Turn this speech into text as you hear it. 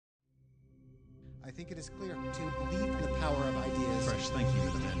I think it is clear to believe in the power of ideas. Fresh thinking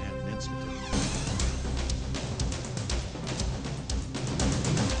of the Manhattan Institute.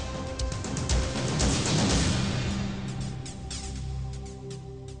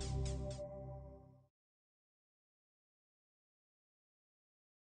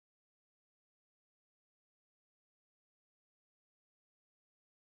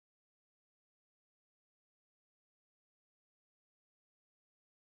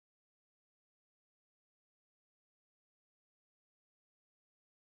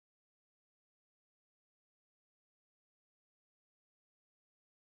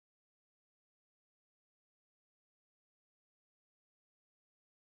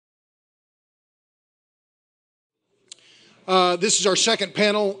 This is our second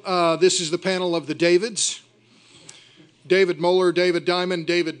panel. This is the panel of the Davids. David Mohler, David Diamond,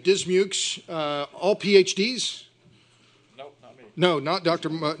 David Dismukes, all PhDs? No, not me. No, not Dr.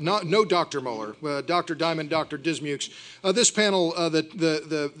 No Dr. Mohler. Dr. Diamond, Dr. Dismukes. This panel,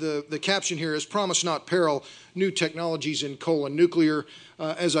 the caption here is "Promise Not Peril: New Technologies in Coal and Nuclear."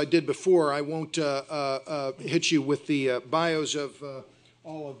 As I did before, I won't hit you with the bios of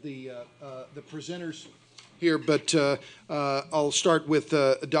all of the presenters here, but I'll start with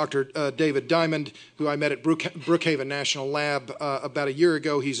Dr. David Diamond, who I met at Brookhaven National Lab about a year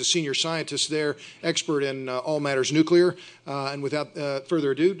ago. He's a senior scientist there, expert in all matters nuclear. And without further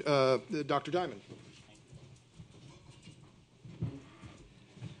ado, Dr. Diamond.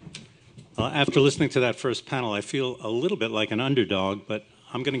 After listening to that first panel, I feel a little bit like an underdog, but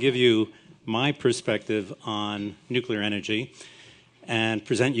I'm going to give you my perspective on nuclear energy and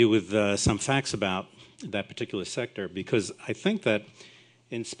present you with some facts about that particular sector, because I think that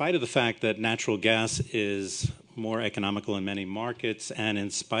in spite of the fact that natural gas is more economical in many markets, and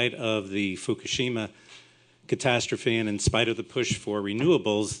in spite of the Fukushima catastrophe, and in spite of the push for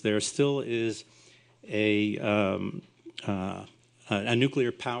renewables, there still is a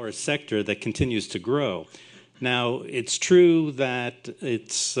nuclear power sector that continues to grow. Now, it's true that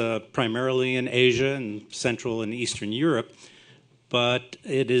it's primarily in Asia and Central and Eastern Europe, but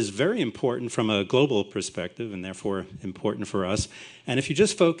it is very important from a global perspective, and therefore important for us. And if you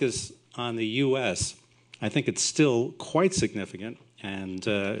just focus on the U.S., I think it's still quite significant and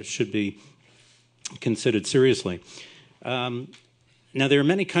should be considered seriously. Now, there are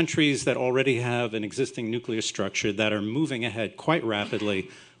many countries that already have an existing nuclear structure that are moving ahead quite rapidly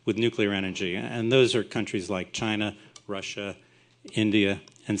with nuclear energy, and those are countries like China, Russia, India,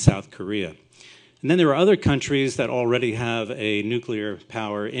 and South Korea. And then there are other countries that already have a nuclear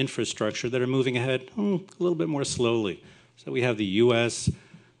power infrastructure that are moving ahead a little bit more slowly. So we have the US,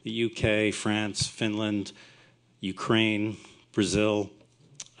 the UK, France, Finland, Ukraine, Brazil,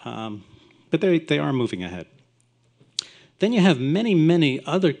 but they are moving ahead. Then you have many, many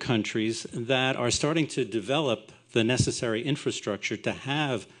other countries that are starting to develop the necessary infrastructure to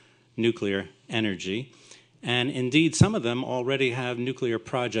have nuclear energy. And indeed, some of them already have nuclear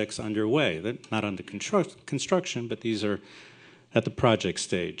projects underway. They're not under construction, but these are at the project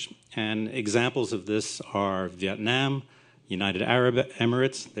stage. And examples of this are Vietnam, United Arab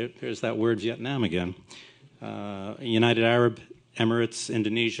Emirates, there's that word Vietnam again, United Arab Emirates,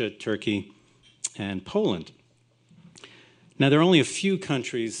 Indonesia, Turkey, and Poland. Now, there are only a few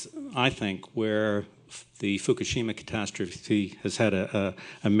countries, I think, where the Fukushima catastrophe has had a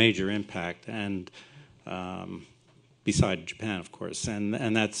major impact, and beside Japan, of course,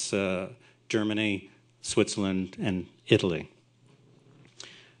 and that's Germany, Switzerland, and Italy.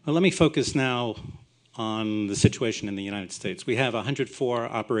 Well, let me focus now on the situation in the United States. We have 104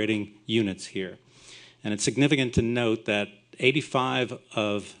 operating units here, and it's significant to note that 85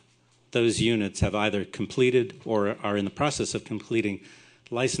 of those units have either completed or are in the process of completing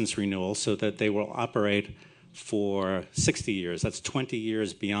license renewal so that they will operate for 60 years. That's 20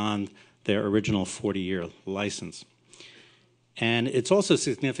 years beyond their original 40-year license. And it's also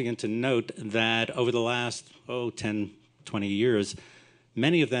significant to note that over the last, 10, 20 years,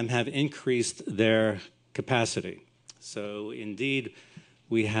 many of them have increased their capacity. So indeed,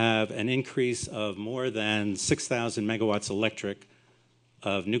 we have an increase of more than 6,000 megawatts electric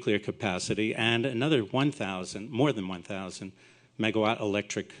of nuclear capacity and another more than 1,000 megawatt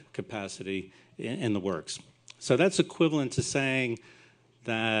electric capacity in the works. So that's equivalent to saying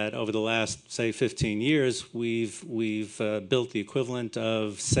that over the last, say, 15 years, we've built the equivalent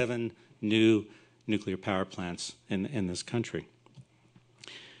of 7 new nuclear power plants in this country.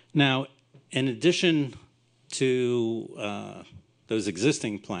 Now, in addition to those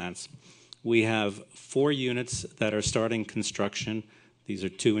existing plants, we have 4 units that are starting construction. These are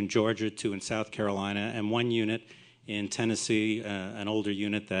 2 in Georgia, 2 in South Carolina, and 1 unit in Tennessee, an older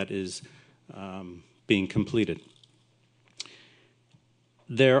unit that is being completed.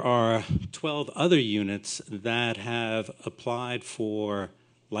 There are 12 other units that have applied for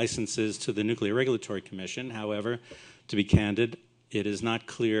licenses to the Nuclear Regulatory Commission. However, to be candid, it is not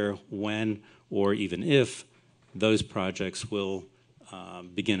clear when or even if those projects will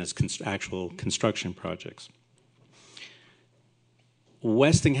begin as actual construction projects.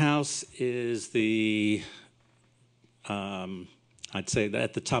 Westinghouse is the, I'd say, that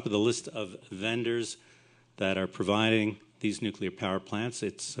at the top of the list of vendors that are providing these nuclear power plants.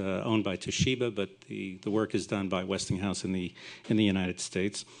 It's owned by Toshiba, but the work is done by Westinghouse in the United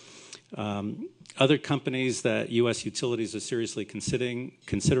States. Other companies that U.S. utilities are seriously considering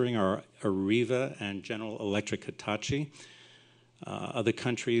are Areva and General Electric Hitachi. Other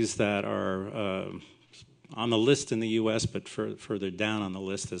countries that are on the list in the U.S., but further down on the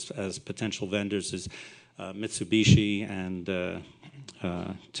list as potential vendors is Mitsubishi and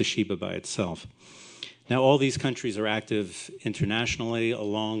Toshiba by itself. Now, all these countries are active internationally,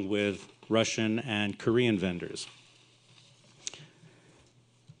 along with Russian and Korean vendors.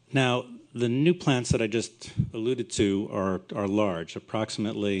 Now, the new plants that I just alluded to are large,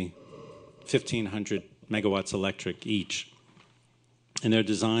 approximately 1,500 megawatts electric each. And they're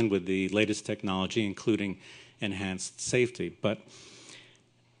designed with the latest technology, including enhanced safety. But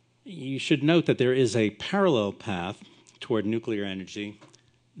you should note that there is a parallel path toward nuclear energy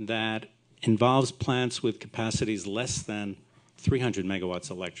that involves plants with capacities less than 300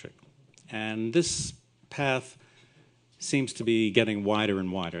 megawatts electric. And this path seems to be getting wider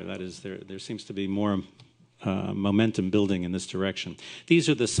and wider. That is, there seems to be more momentum building in this direction. These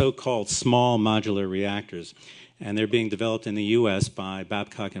are the so-called small modular reactors, and they're being developed in the U.S. by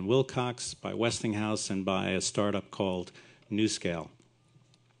Babcock and Wilcox, by Westinghouse, and by a startup called NuScale.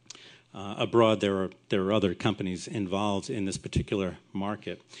 Abroad, there are other companies involved in this particular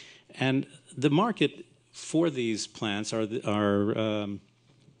market. And the market for these plants are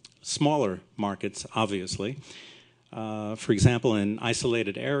smaller markets, obviously. For example, in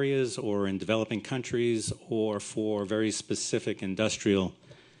isolated areas or in developing countries or for very specific industrial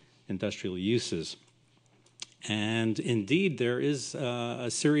uses. And indeed, there is a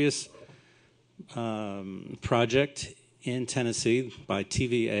serious project in Tennessee by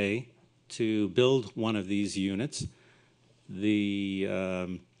TVA to build one of these units.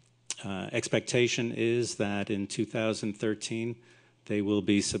 The expectation is that in 2013 they will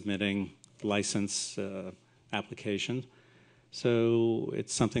be submitting license application. So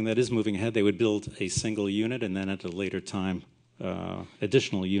it's something that is moving ahead. They would build a single unit and then at a later time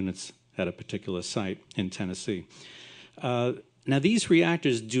additional units at a particular site in Tennessee. Now these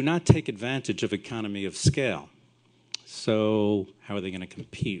reactors do not take advantage of economy of scale. So how are they going to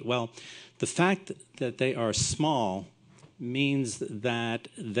compete? Well, the fact that they are small means that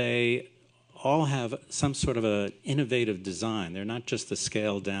they all have some sort of an innovative design. They're not just a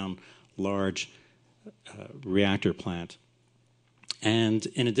scaled-down large reactor plant. And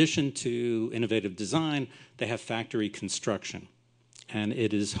in addition to innovative design, they have factory construction. And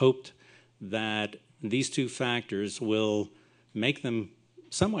it is hoped that these two factors will make them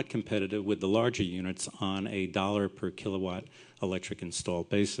somewhat competitive with the larger units on a $1 per kilowatt electric installed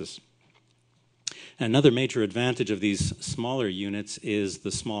basis. Another major advantage of these smaller units is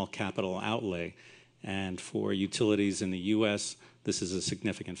the small capital outlay. And for utilities in the U.S., this is a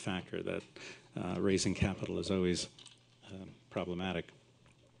significant factor that raising capital is always problematic.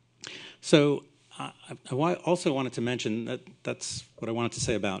 So I also wanted to mention that that's what I wanted to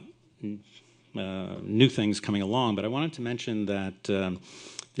say about new things coming along, but I wanted to mention that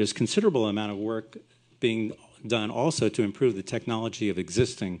there's considerable amount of work being done also to improve the technology of the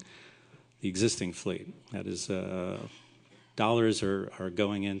existing fleet. That is, dollars are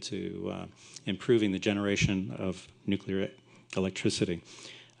going into improving the generation of nuclear electricity.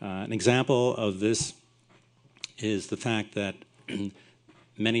 An example of this is the fact that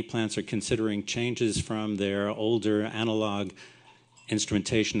many plants are considering changes from their older analog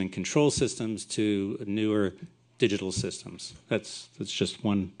instrumentation and control systems to newer digital systems. That's just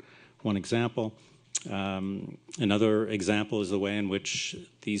one example. Another example is the way in which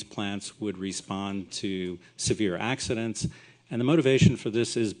these plants would respond to severe accidents. And the motivation for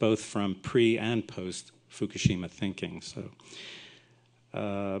this is both from pre- and post-Fukushima thinking. So,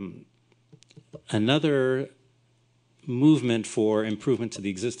 another movement for improvement to the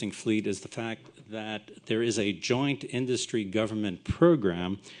existing fleet is the fact that there is a joint industry-government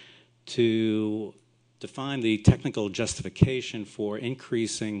program to define the technical justification for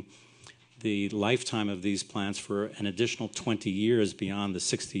increasing the lifetime of these plants for an additional 20 years beyond the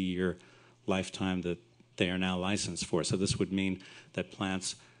 60-year lifetime that they are now licensed for. So this would mean that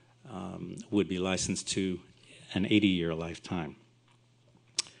plants would be licensed to an 80-year lifetime.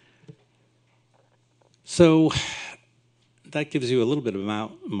 So that gives you a little bit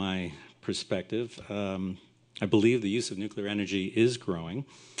about my perspective. I believe the use of nuclear energy is growing.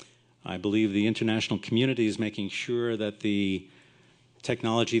 I believe the international community is making sure that the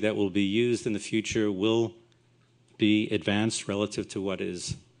technology that will be used in the future will be advanced relative to what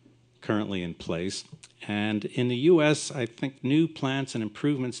is currently in place. And in the U.S., I think new plants and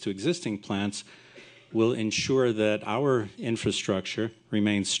improvements to existing plants will ensure that our infrastructure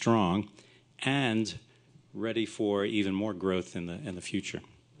remains strong and ready for even more growth in the future.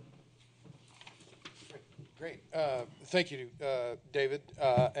 Great. Thank you, David.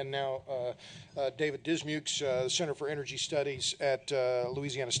 And now David Dismukes, Center for Energy Studies at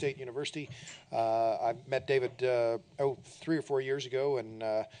Louisiana State University. I met David 3 or 4 years ago and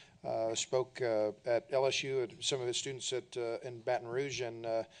spoke at LSU at some of his students in Baton Rouge. And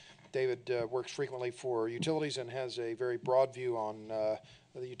David works frequently for utilities and has a very broad view on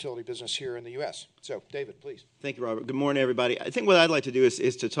the utility business here in the U.S. So, David, please. Thank you, Robert. Good morning, everybody. I think what I'd like to do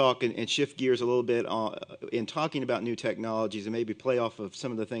is to talk and shift gears a little bit in talking about new technologies and maybe play off of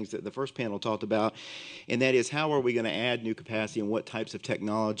some of the things that the first panel talked about, and that is how are we going to add new capacity and what types of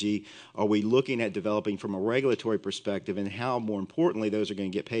technology are we looking at developing from a regulatory perspective, and how, more importantly, those are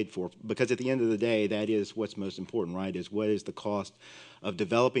going to get paid for. Because at the end of the day, that is what's most important, right, is what is the cost of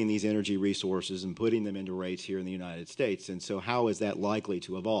developing these energy resources and putting them into rates here in the United States. And so how is that likely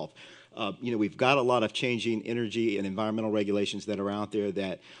to evolve? We've got a lot of changing energy and environmental regulations that are out there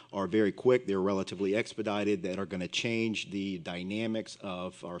that are very quick, they're relatively expedited, that are going to change the dynamics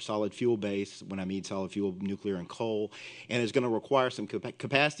of our solid fuel base, when I mean solid fuel, nuclear and coal, and is going to require some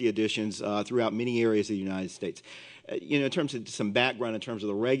capacity additions throughout many areas of the United States. In terms of some background, in terms of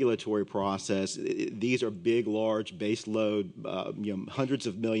the regulatory process, these are big, large, base load, hundreds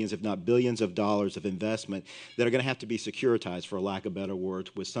of millions, if not billions of dollars of investment that are going to have to be securitized, for lack of better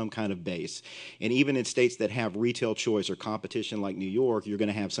words, with some kind of base. And even in states that have retail choice or competition like New York, you're going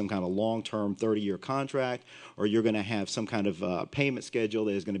to have some kind of long-term 30-year contract, or you're going to have some kind of payment schedule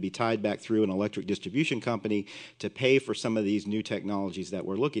that is going to be tied back through an electric distribution company to pay for some of these new technologies that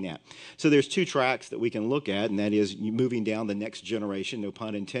we're looking at. So there's two tracks that we can look at, and that is moving down the next generation, no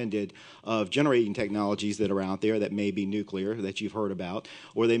pun intended, of generating technologies that are out there that may be nuclear, that you've heard about,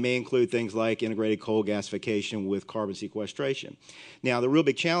 or they may include things like integrated coal gasification with carbon sequestration. Now, the real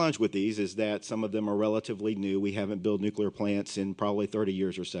big challenge with these is that some of them are relatively new. We haven't built nuclear plants in probably 30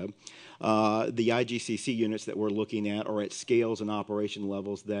 years or so. The IGCC units that we're looking at are at scales and operation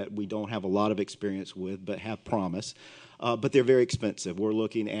levels that we don't have a lot of experience with, but have promise. But they're very expensive. We're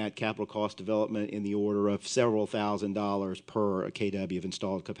looking at capital cost development in the order of several $1,000s per kW of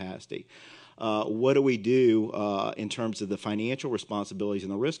installed capacity. What do we do in terms of the financial responsibilities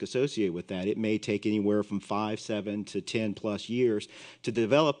and the risk associated with that? It may take anywhere from 5, 7 to 10 plus years to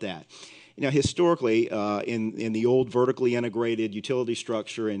develop that. Now, historically, in the old vertically integrated utility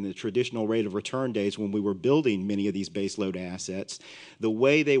structure and the traditional rate of return days when we were building many of these baseload assets, the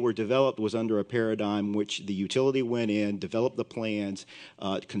way they were developed was under a paradigm which the utility went in, developed the plans,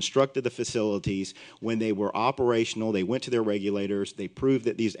 constructed the facilities. When they were operational, they went to their regulators, they proved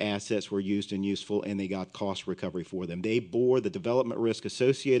that these assets were used and useful, and they got cost recovery for them. They bore the development risk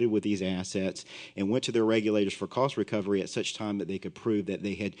associated with these assets and went to their regulators for cost recovery at such time that they could prove that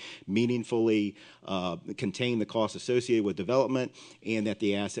they had meaningfully contain the costs associated with development and that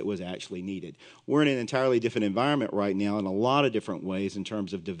the asset was actually needed. We're in an entirely different environment right now in a lot of different ways in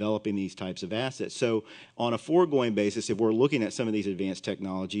terms of developing these types of assets. So on a foregoing basis, if we're looking at some of these advanced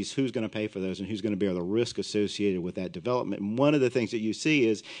technologies, who's going to pay for those and who's going to bear the risk associated with that development? And one of the things that you see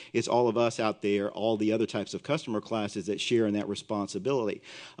is it's all of us out there, all the other types of customer classes that share in that responsibility.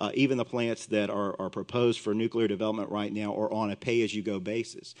 Even the plants that are proposed for nuclear development right now are on a pay-as-you-go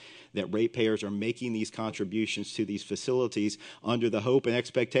basis, that ratepayers are making these contributions to these facilities under the hope and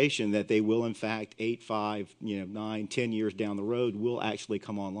expectation that they will, in fact, 8, 5, 9, 10 years down the road will actually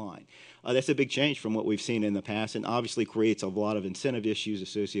come online. That's a big change from what we've seen in the past, and obviously creates a lot of incentive issues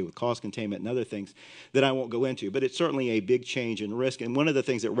associated with cost containment and other things that I won't go into. But it's certainly a big change in risk, and one of the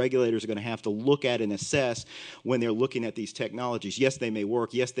things that regulators are going to have to look at and assess when they're looking at these technologies. Yes, they may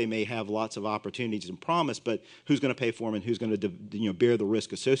work. Yes, they may have lots of opportunities and promise, but who's going to pay for them and who's going to bear the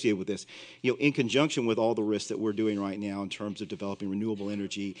risk associated with this? In conjunction with all the risks that we're doing right now in terms of developing renewable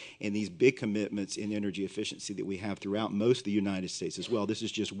energy and these big commitments in energy efficiency that we have throughout most of the United States as well. This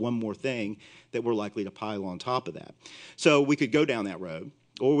is just one more thing that we're likely to pile on top of that. So we could go down that road,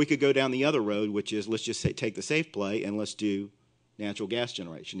 or we could go down the other road, which is let's just take the safe play and let's do natural gas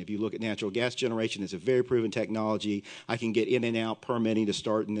generation. If you look at natural gas generation, it's a very proven technology. I can get in and out permitting to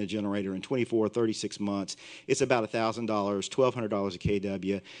start in the generator in 24, 36 months. It's about $1,000, $1,200 a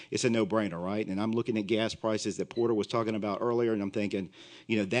kW. It's a no-brainer, right? And I'm looking at gas prices that Porter was talking about earlier, and I'm thinking,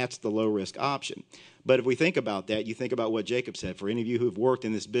 that's the low-risk option. But if we think about that, you think about what Jacob said. For any of you who've worked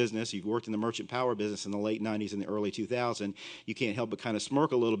in this business, you've worked in the merchant power business in the late 90s and the early 2000s, you can't help but kind of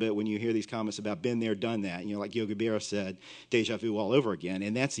smirk a little bit when you hear these comments about been there, done that. Like Yogi Berra said, deja vu all over again.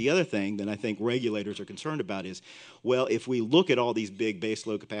 And that's the other thing that I think regulators are concerned about is, well, if we look at all these big base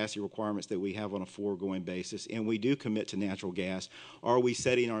load capacity requirements that we have on a foregoing basis, and we do commit to natural gas, are we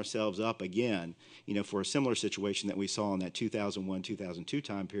setting ourselves up again, for a similar situation that we saw in that 2001, 2002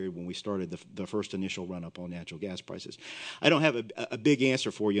 time period when we started the first initial run-up on natural gas prices? I don't have a big answer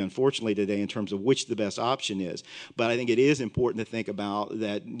for you, unfortunately, today in terms of which the best option is, but I think it is important to think about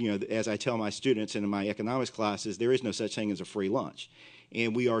that, as I tell my students in my economics classes, there is no such thing as a free lunch.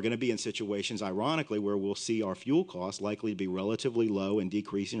 And we are going to be in situations, ironically, where we'll see our fuel costs likely to be relatively low and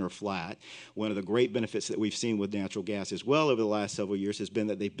decreasing or flat. One of the great benefits that we've seen with natural gas as well over the last several years has been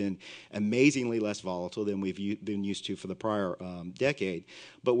that they've been amazingly less volatile than we've been used to for the prior decade.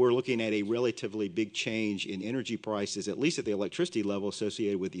 But we're looking at a relatively big change in energy prices, at least at the electricity level,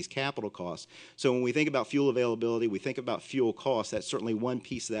 associated with these capital costs. So when we think about fuel availability, we think about fuel costs. That's certainly one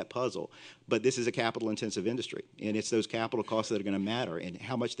piece of that puzzle. But this is a capital-intensive industry, and it's those capital costs that are going to matter. And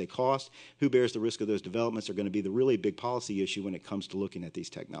how much they cost, who bears the risk of those developments are going to be the really big policy issue when it comes to looking at these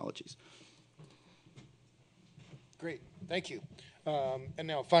technologies. Great, thank you. And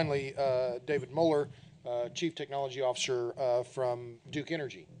now finally, David Mohler, Chief Technology Officer from Duke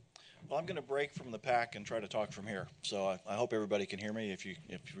Energy. Well, I'm going to break from the pack and try to talk from here. So I hope everybody can hear me. If you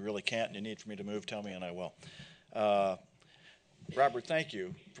really can't and you need for me to move, tell me and I will. Robert, thank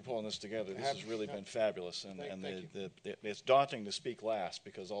you for pulling this together. This has really been fabulous, and it's daunting to speak last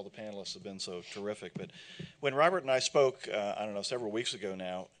because all the panelists have been so terrific. But when Robert and I spoke, I don't know, several weeks ago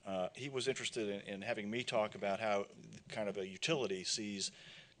now, he was interested in having me talk about how kind of a utility sees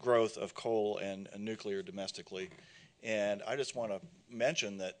growth of coal and nuclear domestically. And I just want to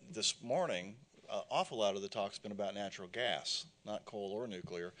mention that this morning, an awful lot of the talk's been about natural gas, not coal or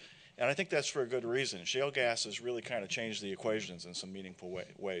nuclear. And I think that's for a good reason. Shale gas has really kind of changed the equations in some meaningful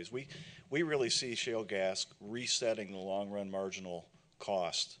ways. We really see shale gas resetting the long-run marginal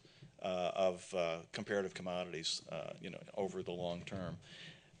cost of comparative commodities, over the long term.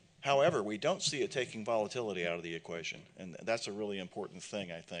 However, we don't see it taking volatility out of the equation, and that's a really important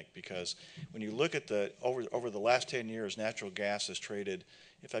thing, I think, because when you look at over the last 10 years, natural gas has traded,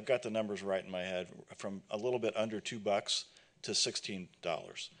 if I've got the numbers right in my head, from a little bit under $2 to $16.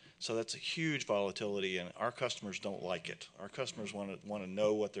 So that's a huge volatility, and our customers don't like it. Our customers want to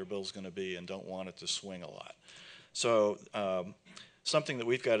know what their bill's going to be and don't want it to swing a lot. So something that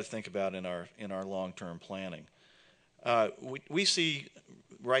we've got to think about in our long-term planning. We see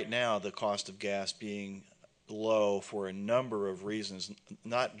right now the cost of gas being low for a number of reasons,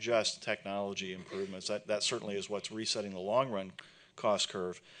 not just technology improvements. That certainly is what's resetting the long-run cost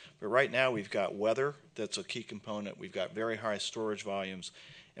curve. But right now we've got weather that's a key component. We've got very high storage volumes.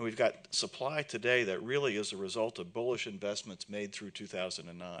 And we've got supply today that really is a result of bullish investments made through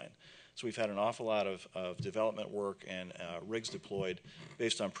 2009. So we've had an awful lot of development work and rigs deployed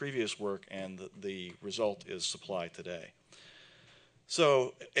based on previous work, and the result is supply today.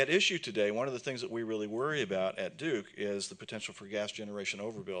 So at issue today, one of the things that we really worry about at Duke is the potential for gas generation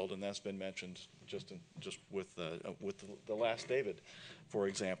overbuild, and that's been mentioned just with the last David, for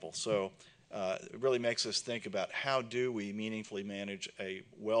example. So it really makes us think about how do we meaningfully manage a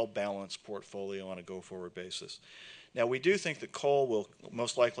well-balanced portfolio on a go-forward basis. Now, we do think that coal will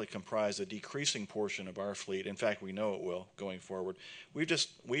most likely comprise a decreasing portion of our fleet. In fact, we know it will going forward.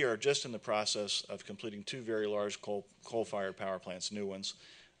 We are just in the process of completing two very large coal-fired power plants, new ones,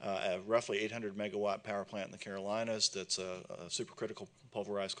 a roughly 800 megawatt power plant in the Carolinas that's a supercritical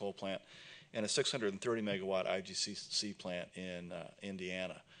pulverized coal plant, and a 630 megawatt IGCC plant in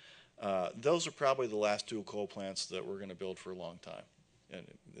Indiana. Those are probably the last two coal plants that we're going to build for a long time, and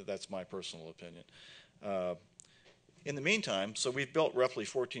that's my personal opinion. In the meantime, so we've built roughly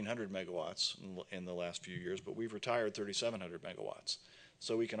 1,400 megawatts in the last few years, but we've retired 3,700 megawatts.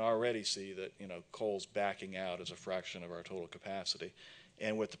 So we can already see that coal's backing out as a fraction of our total capacity,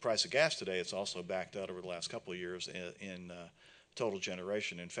 and with the price of gas today, it's also backed out over the last couple of years in total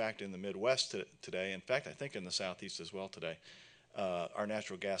generation. In fact, in the Midwest today, in fact, I think in the Southeast as well today, our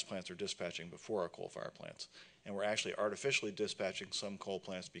natural gas plants are dispatching before our coal-fired plants. And we're actually artificially dispatching some coal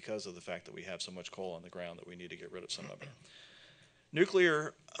plants because of the fact that we have so much coal on the ground that we need to get rid of some of it.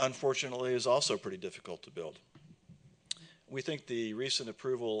 Nuclear, unfortunately, is also pretty difficult to build. We think the recent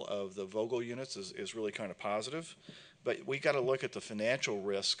approval of the Vogtle units is really kind of positive, but we got to look at the financial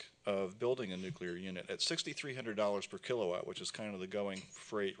risk of building a nuclear unit. At $6,300 per kilowatt, which is kind of the going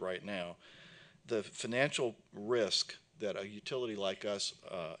freight right now, the financial risk that a utility like us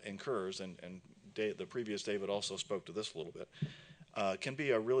incurs, and the previous David also spoke to this a little bit, can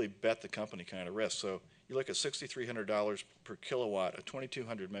be a really bet the company kind of risk. So you look at $6,300 per kilowatt, a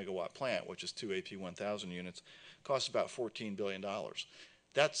 2,200 megawatt plant, which is two AP1000 units, costs about $14 billion.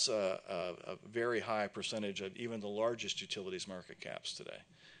 That's a very high percentage of even the largest utilities market caps today.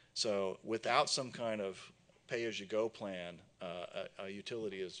 So without some kind of pay-as-you-go plan, a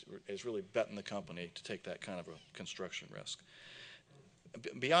utility is really betting the company to take that kind of a construction risk.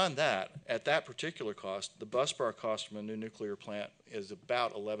 Beyond that, at that particular cost, the busbar cost from a new nuclear plant is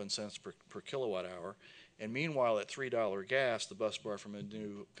about 11 cents per kilowatt hour. And meanwhile, at $3 gas, the busbar from a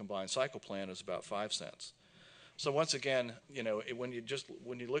new combined cycle plant is about 5 cents. So once again, when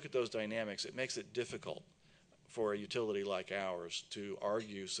you look at those dynamics, it makes it difficult for a utility like ours to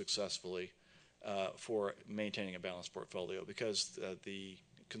argue successfully for maintaining a balanced portfolio, because the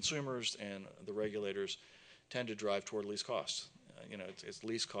consumers and the regulators tend to drive toward least costs. It's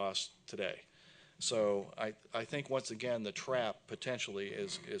least cost today. So I think once again the trap potentially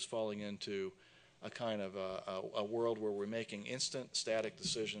is falling into a kind of a world where we're making instant static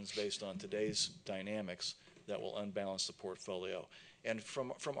decisions based on today's dynamics that will unbalance the portfolio. And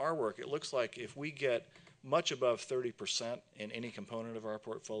from our work, it looks like if we get much above 30% in any component of our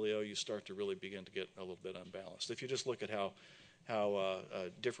portfolio, you start to really begin to get a little bit unbalanced. If you just look at how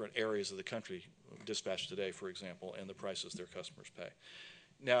different areas of the country dispatch today, for example, and the prices their customers pay.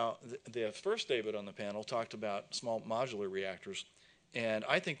 Now, the first David on the panel talked about small modular reactors, and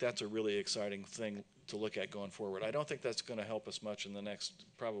I think that's a really exciting thing to look at going forward. I don't think that's going to help us much in the next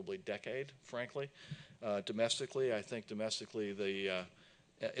probably decade, frankly. Domestically, I think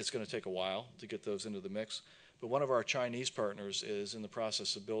it's going to take a while to get those into the mix. But one of our Chinese partners is in the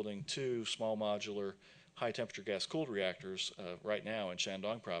process of building 2 small modular high-temperature gas-cooled reactors right now in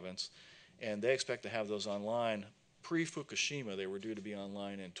Shandong province, and they expect to have those online pre-Fukushima. They were due to be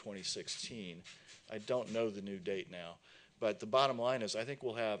online in 2016. I don't know the new date now, but the bottom line is I think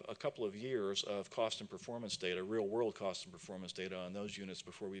we'll have a couple of years of cost and performance data, real-world cost and performance data on those units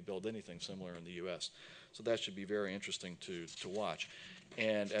before we build anything similar in the U.S. So that should be very interesting to watch.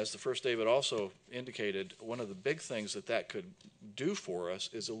 And as the first David also indicated, one of the big things that could do for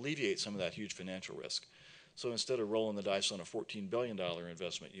us is alleviate some of that huge financial risk. So instead of rolling the dice on a $14 billion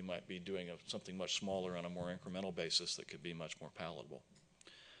investment, you might be doing something much smaller on a more incremental basis that could be much more palatable.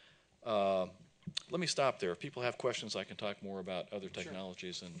 Let me stop there. If people have questions, I can talk more about other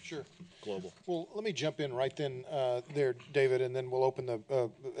technologies and global. Well, let me jump in right then there, David, and then we'll open a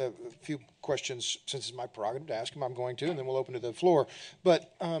few questions, since it's my prerogative to ask him. I'm going to, and then we'll open to the floor.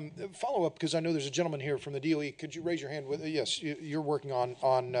 But follow up, because I know there's a gentleman here from the DOE. Could you raise your hand? Yes, you're working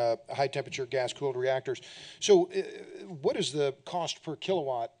on high-temperature gas-cooled reactors. So what is the cost per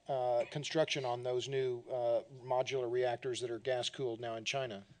kilowatt construction on those new modular reactors that are gas-cooled now in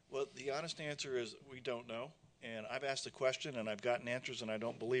China? Well, the honest answer is we don't know, and I've asked a question and I've gotten answers and I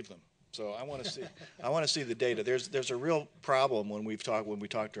don't believe them. So I want to see. I want to see the data. There's a real problem when we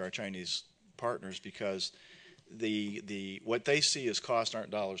talk to our Chinese partners, because what they see as cost aren't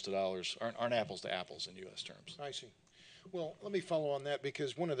dollars to dollars, aren't apples to apples in U.S. terms. I see. Well, let me follow on that,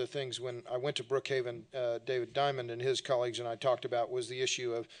 because one of the things when I went to Brookhaven, David Diamond and his colleagues and I talked about was the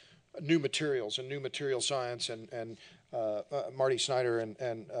issue of new materials and new material science, and Marty Snyder and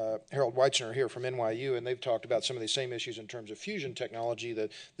Harold Weitzner are here from NYU, and they've talked about some of the same issues in terms of fusion technology,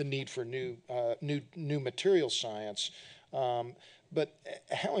 the need for new material science. But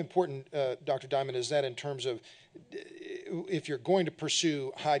how important, Dr. Diamond, is that in terms of if you're going to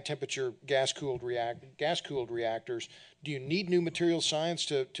pursue high-temperature gas-cooled reactors, do you need new material science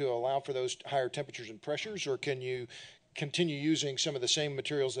to allow for those higher temperatures and pressures, or can you continue using some of the same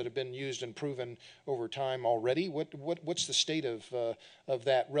materials that have been used and proven over time already? What's the state of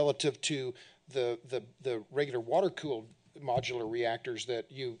that relative to the regular water-cooled modular reactors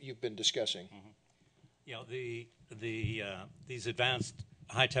that you've been discussing? Mm-hmm. These advanced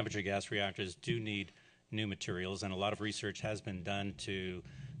high-temperature gas reactors do need new materials, and a lot of research has been done to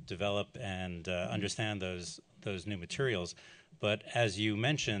develop and understand those new materials. But as you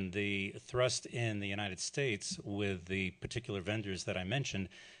mentioned, the thrust in the United States with the particular vendors that I mentioned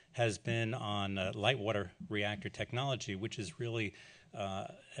has been on light water reactor technology, which is really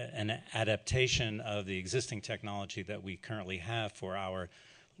an adaptation of the existing technology that we currently have for our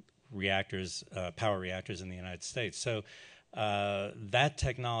reactors, power reactors in the United States. So that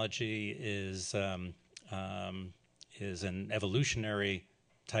technology is is an evolutionary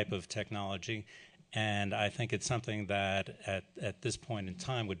type of technology, and I think it's something that at this point in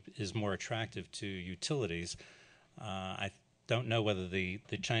time is more attractive to utilities. I don't know whether the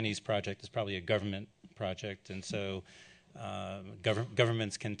Chinese project is probably a government project, and so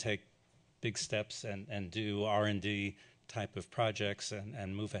governments can take big steps and do R&D type of projects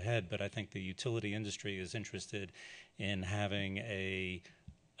and move ahead, but I think the utility industry is interested in having a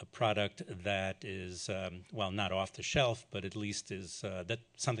product that is, well, not off the shelf, but at least is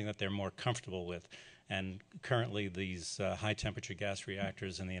something that they're more comfortable with. And currently these high-temperature gas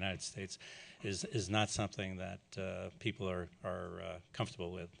reactors in the United States is not something that people are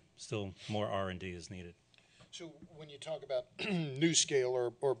comfortable with. Still more R&D is needed. So when you talk about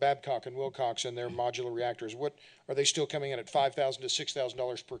NuScale or Babcock and Wilcox and their modular reactors, what are they still coming in at $5,000 to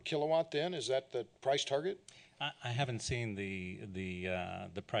 $6,000 per kilowatt then? Is that the price target? I haven't seen the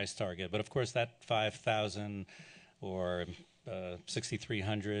price target, but of course that $5,000 or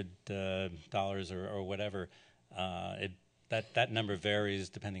 $6,300 or whatever, that number varies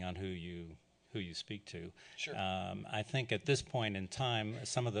depending on who you speak to. Sure. I think at this point in time,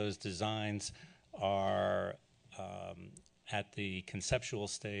 some of those designs are at the conceptual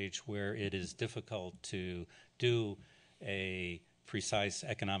stage where it is difficult to do a precise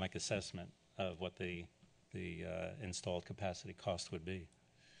economic assessment of what the installed capacity cost would be.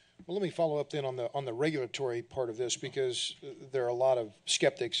 Well, let me follow up then on the regulatory part of this, because there are a lot of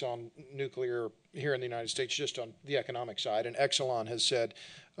skeptics on nuclear here in the United States just on the economic side. And Exelon has said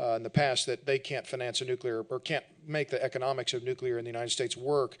in the past that they can't finance a nuclear or can't make the economics of nuclear in the United States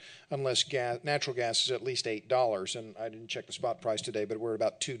work unless natural gas is at least $8. And I didn't check the spot price today, but we're at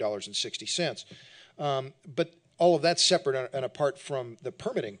about $2.60. But all of that's separate and apart from the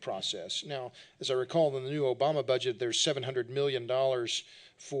permitting process. Now, as I recall, in the new Obama budget, there's $700 million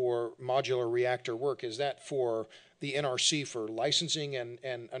for modular reactor work. Is that for the NRC for licensing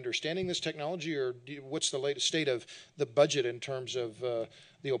and understanding this technology, or what's the latest state of the budget in terms of the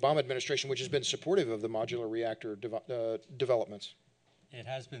Obama administration, which has been supportive of the modular reactor developments? It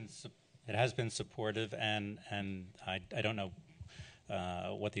has been supportive, and I don't know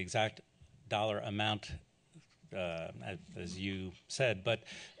what the exact dollar amount, as you said, but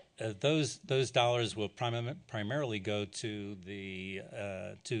those dollars will primarily go to the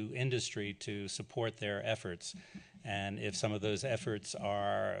to industry to support their efforts, and if some of those efforts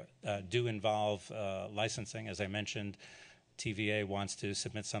do involve licensing, as I mentioned, TVA wants to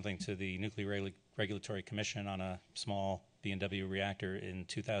submit something to the Nuclear Regulatory Commission on a small B&W reactor in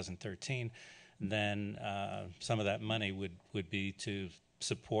 2013. Then some of that money would be to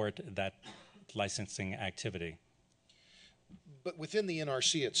support that licensing activity. But within the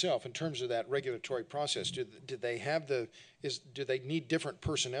NRC itself, in terms of that regulatory process, do they have do they need different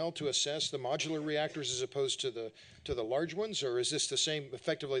personnel to assess the modular reactors as opposed to the large ones, or is this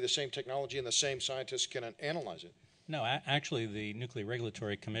effectively the same technology and the same scientists can analyze it? No, actually, the Nuclear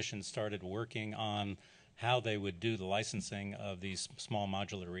Regulatory Commission started working on how they would do the licensing of these small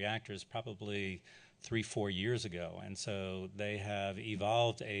modular reactors probably 3-4 years ago, and so they have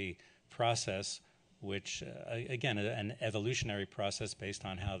evolved a process which, again, an evolutionary process based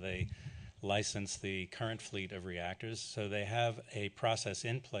on how they license the current fleet of reactors. So they have a process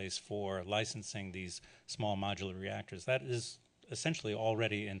in place for licensing these small modular reactors. That is essentially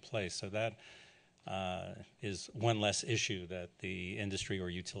already in place. So that is one less issue that the industry or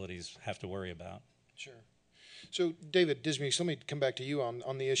utilities have to worry about. Sure. So, David Dismukes, let me come back to you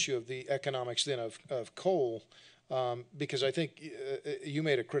on the issue of the economics then of coal. Because I think you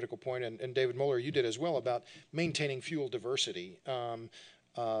made a critical point, and David Mohler, you did as well, about maintaining fuel diversity. And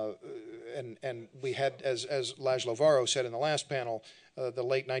we had, as Laszlo Varro said in the last panel, the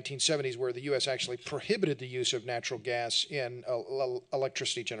late 1970s, where the U.S. actually prohibited the use of natural gas in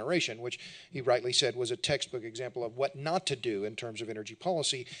electricity generation, which he rightly said was a textbook example of what not to do in terms of energy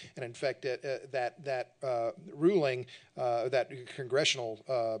policy. And in fact, that ruling, that congressional,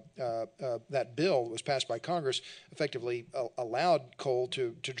 that bill that was passed by Congress effectively allowed coal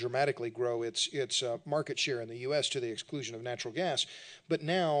to dramatically grow its market share in the U.S. to the exclusion of natural gas. But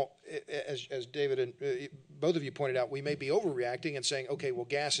now, as David and both of you pointed out, we may be overreacting and saying, okay, well,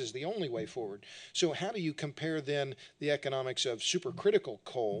 gas is the only way forward. So how do you compare then the economics of supercritical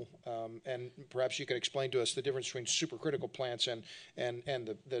coal, and perhaps you could explain to us the difference between supercritical plants and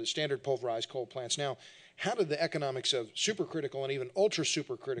the standard pulverized coal plants. Now, how do the economics of supercritical and even ultra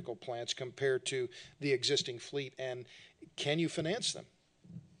supercritical plants compare to the existing fleet, and can you finance them?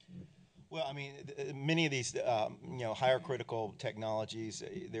 Well, I mean, many of these, higher critical technologies,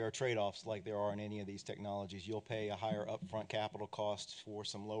 there are trade-offs like there are in any of these technologies. You'll pay a higher upfront capital cost for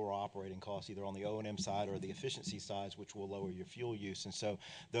some lower operating costs, either on the O&M side or the efficiency sides, which will lower your fuel use. And so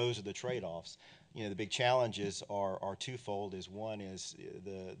those are the trade-offs. The big challenges are twofold. One is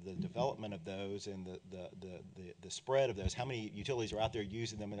the development of those and the spread of those. How many utilities are out there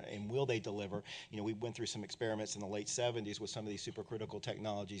using them, and will they deliver? We went through some experiments in the late 70s with some of these supercritical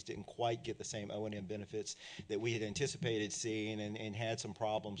technologies, didn't quite get the same O&M benefits that we had anticipated seeing, and had some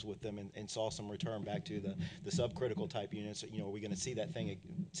problems with them, and saw some return back to the subcritical type units. Are we going to see that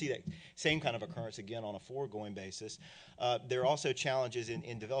same kind of occurrence again on a forward-going basis? There are also challenges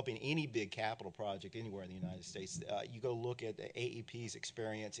in developing any big capital project anywhere in the United States. You go look at AEP's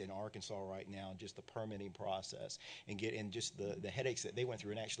experience in Arkansas right now, just the permitting process, and just the headaches that they went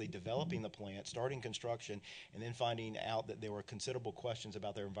through in actually developing the plant, starting construction, and then finding out that there were considerable questions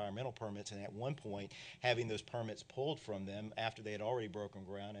about their environmental permits, and at one point having those permits pulled from them after they had already broken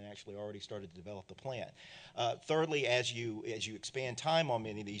ground and actually already started to develop the plant. Thirdly, as you expand time on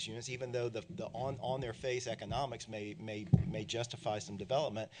many of these units, even though the on their face economics may justify some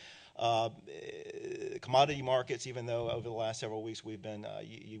development, commodity markets, even though over the last several weeks we've been,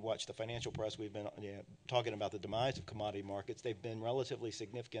 you watch the financial press, we've been talking about the demise of commodity markets. They've been relatively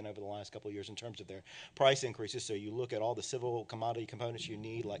significant over the last couple of years in terms of their price increases. So you look at all the civil commodity components you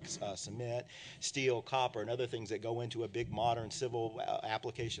need, like cement, steel, copper, and other things that go into a big modern civil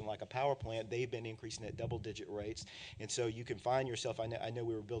application like a power plant. They've been increasing at double-digit rates. And so you can find yourself, I know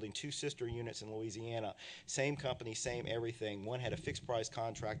we were building two sister units in Louisiana, same company, same everything. One had a fixed price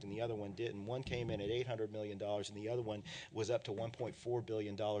contract and the other one didn't. One came in at $800 million and the other one was up to $1.4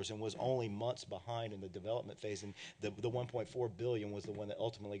 billion and was only months behind in the development phase. And the $1.4 billion was the one that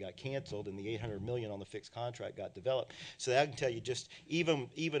ultimately got canceled, and the $800 million on the fixed contract got developed. So that can tell you just even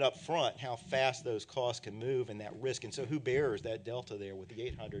up front how fast those costs can move and that risk. And so who bears that delta there with the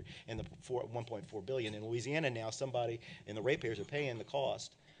 800 and the 1.4 billion? In Louisiana now, somebody and the ratepayers are paying the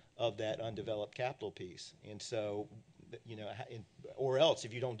cost of that undeveloped capital piece. And so, or else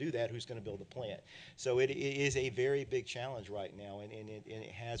if you don't do that, who's going to build the plant? So it is a very big challenge right now, and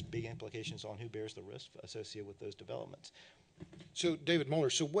it has big implications on who bears the risk associated with those developments. So, David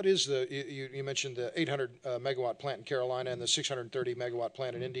Mohler, so what is you mentioned the 800 megawatt plant in Carolina and the 630 megawatt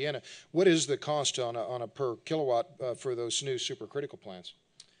plant in Indiana. What is the cost on a per kilowatt for those new supercritical plants?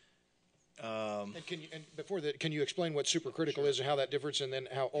 Can you explain what supercritical is and how that differs, and then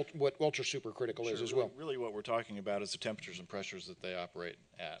what ultra supercritical is as well? Really what we're talking about is the temperatures and pressures that they operate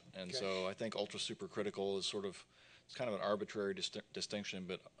at. And so I think ultra supercritical is it's kind of an arbitrary distinction,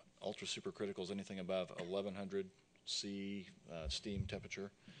 but ultra supercritical is anything above 1100 C steam temperature.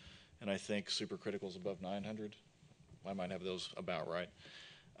 And I think supercritical is above 900. I might have those about right.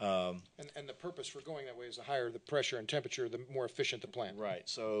 And the purpose for going that way is the higher the pressure and temperature, the more efficient the plant. Right.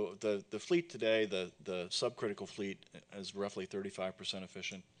 So the fleet today, the subcritical fleet is roughly 35%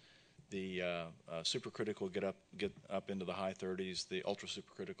 efficient. The supercritical get up into the high 30s. The ultra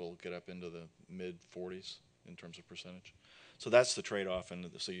supercritical get up into the mid 40s in terms of percentage. So that's the trade-off, and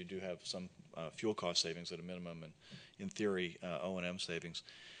so you do have some fuel cost savings at a minimum, and in theory O&M savings.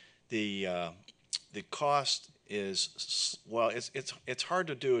 The cost is, well, it's hard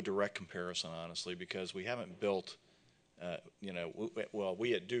to do a direct comparison, honestly, because we haven't built,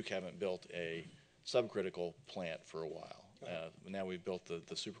 we at Duke haven't built a subcritical plant for a while. Now we've built the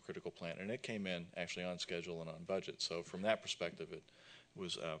supercritical plant, and it came in actually on schedule and on budget. So from that perspective, it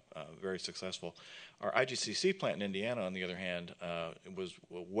was very successful. Our IGCC plant in Indiana, on the other hand, was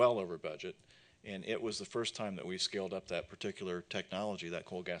well over budget. And it was the first time that we scaled up that particular technology, that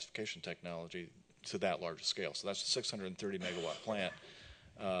coal gasification technology, to that large a scale. So that's a 630 megawatt plant.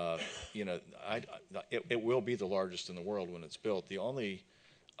 It will be the largest in the world when it's built. The only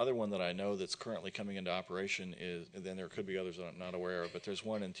other one that I know that's currently coming into operation is, and then there could be others that I'm not aware of, but there's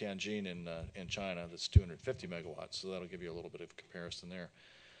one in Tianjin in China that's 250 megawatts. So that'll give you a little bit of comparison there.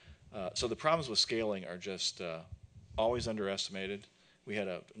 So the problems with scaling are just always underestimated. We had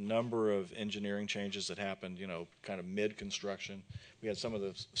a number of engineering changes that happened, kind of mid-construction. We had some of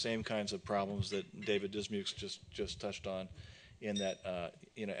the same kinds of problems that David Dismukes just touched on, in that,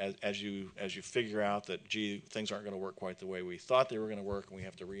 as you figure out that, things aren't going to work quite the way we thought they were going to work, and we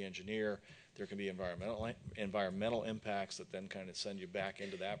have to re-engineer, there can be environmental impacts that then kind of send you back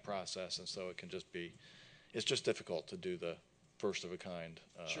into that process, and so it's just difficult to do the first of a kind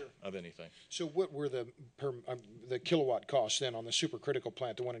of anything. So what were the kilowatt costs then on the supercritical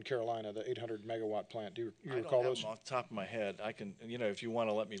plant, the one in Carolina, the 800 megawatt plant? Do you recall those? I don't have them off the top of my head. I can, if you want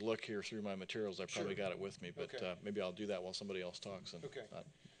to let me look here through my materials, I probably got it with me, but maybe I'll do that while somebody else talks. And okay.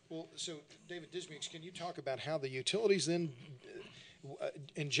 Well, so David Dismukes, can you talk about how the utilities then,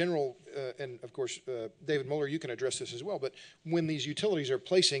 in general, and of course, David Mohler, you can address this as well, but when these utilities are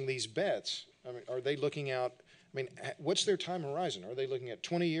placing these bets, I mean, are they looking out, I mean, what's their time horizon? Are they looking at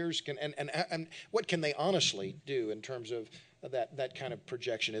 20 years? And what can they honestly do in terms of that kind of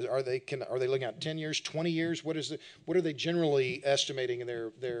projection? Are they looking at 10 years, 20 years? What are they generally estimating in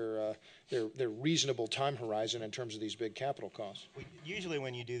their reasonable time horizon in terms of these big capital costs? Usually,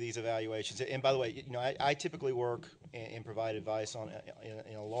 when you do these evaluations, and by the way, I typically work and provide advice on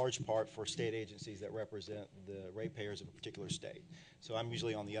in a large part for state agencies that represent the ratepayers of a particular state. So I'm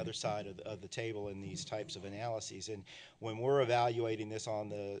usually on the other side of the table in these types of analyses. And when we're evaluating this on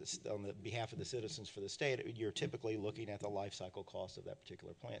the behalf of the citizens for the state, you're typically looking at the life cycle cost of that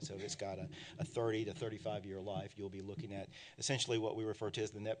particular plant. So if it's got a 30 to 35 year life, you'll be looking at essentially what we refer to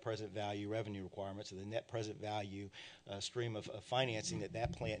as the net present value revenue requirements, or the net present value stream of financing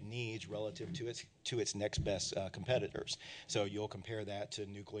that plant needs relative to its next best competitors. So you'll compare that to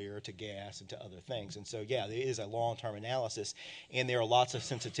nuclear, to gas, and to other things. And so, yeah, it is a long-term analysis, and there are lots of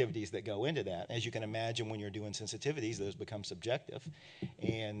sensitivities that go into that. As you can imagine, when you're doing sensitivities, those become subjective.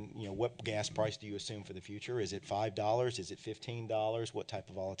 And what gas price do you assume for the future? Is it $5? Is it $15? What type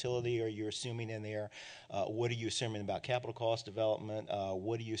of volatility are you assuming in there? What are you assuming about capital cost development?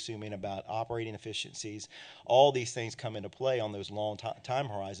 What are you assuming about operating efficiencies? All these things come into play on those long time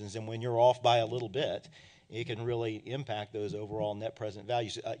horizons, and when you're off by a little bit, it can really impact those overall net present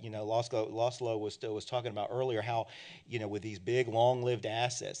values. Laszlo was talking about earlier how, with these big, long-lived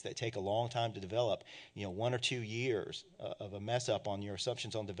assets that take a long time to develop, 1 or 2 years of a mess up on your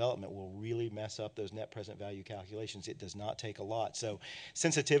assumptions on development will really mess up those net present value calculations. It does not take a lot. So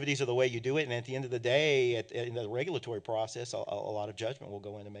sensitivities are the way you do it, and at the end of the day, in the regulatory process, a lot of judgment will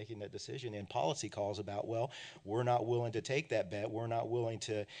go into making that decision, and policy calls about, well, we're not willing to take that bet. We're not willing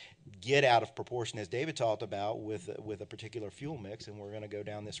to get out of proportion, as David talked about, with a particular fuel mix, and we're going to go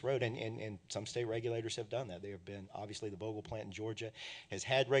down this road. And some state regulators have done that. There have been, obviously, the Vogtle plant in Georgia has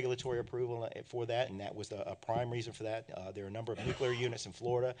had regulatory approval for that, and that was a prime reason for that. There are a number of nuclear units in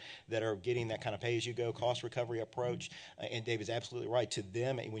Florida that are getting that kind of pay-as-you-go cost recovery approach. And David's absolutely right. To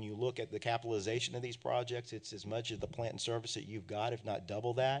them, when you look at the capitalization of these projects, it's as much as the plant and service that you've got, if not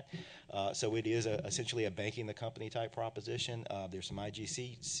double that. So it is essentially a banking the company type proposition. There's some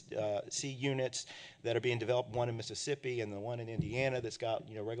IGC units that are being developed, one in Mississippi and the one in Indiana that's got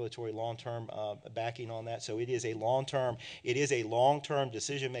regulatory long-term backing on that. So it is a long-term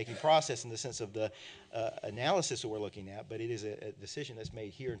decision-making process in the sense of the analysis that we're looking at, but it is a decision that's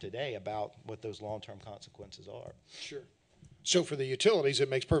made here and today about what those long-term consequences are. Sure. So for the utilities,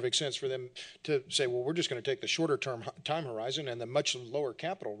 it makes perfect sense for them to say, well, we're just going to take the shorter term time horizon and the much lower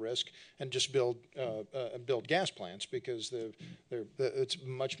capital risk and just build gas plants, because it's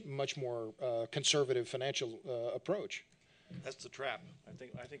much more conservative financial approach. That's the trap.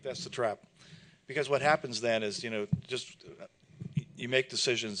 I think that's the trap, because what happens then is you make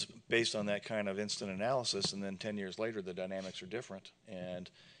decisions based on that kind of instant analysis, and then 10 years later the dynamics are different, and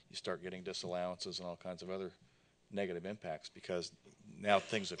you start getting disallowances and all kinds of other negative impacts, because now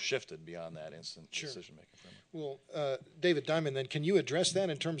things have shifted beyond that instant decision-making framework. Well, David Diamond, then, can you address that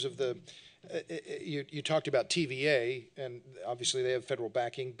in terms of you talked about TVA, and obviously they have federal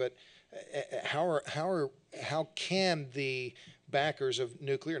backing, but how can the backers of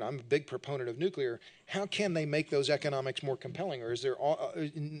nuclear, and I'm a big proponent of nuclear, how can they make those economics more compelling, or is there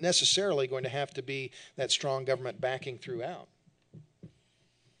necessarily going to have to be that strong government backing throughout?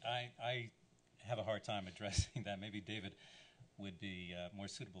 I have a hard time addressing that. Maybe David would be more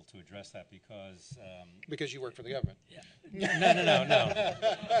suitable to address that, because you work for the government. Yeah.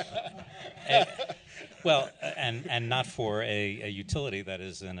 No. Well, and not for a utility that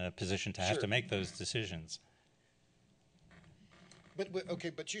is in a position to have to make those decisions.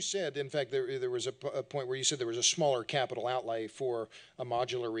 But you said, in fact, there was a point where you said there was a smaller capital outlay for a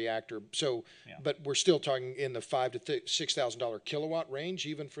modular reactor. So, but we're still talking in the $5,000 to $6,000 kilowatt range,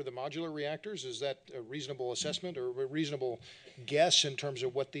 even for the modular reactors. Is that a reasonable assessment or a reasonable guess in terms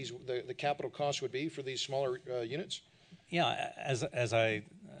of what the capital costs would be for these smaller units? Yeah, as I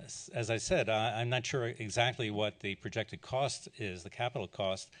said, I'm not sure exactly what the projected cost is, the capital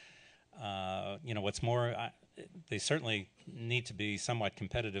cost. What's more, they certainly need to be somewhat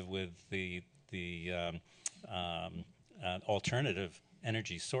competitive with the alternative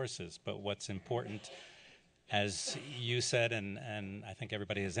energy sources. But what's important, as you said, and I think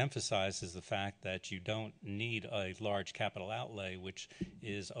everybody has emphasized, is the fact that you don't need a large capital outlay, which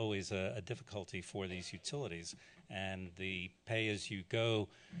is always a difficulty for these utilities. And the pay-as-you-go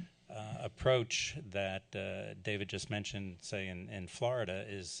approach that David just mentioned, say in Florida,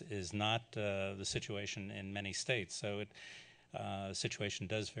 is not the situation in many states. So the situation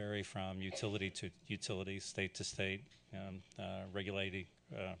does vary from utility to utility, state to state,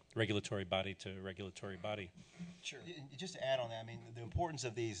 regulatory body to regulatory body. Sure. Just to add on that, I mean, the importance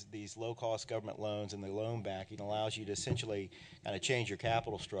of these low-cost government loans and the loan backing allows you to essentially kind of change your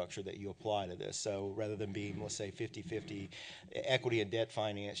capital structure that you apply to this. So rather than being, let's say, 50-50 equity and debt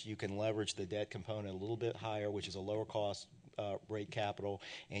finance, you can leverage the debt component a little bit higher, which is a lower cost rate capital,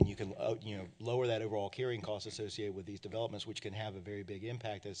 and you can lower that overall carrying cost associated with these developments, which can have a very big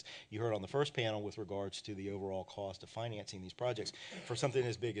impact, as you heard on the first panel, with regards to the overall cost of financing these projects. For something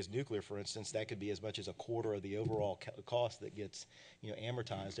as big as nuclear, for instance, that could be as much as a quarter of the overall cost that gets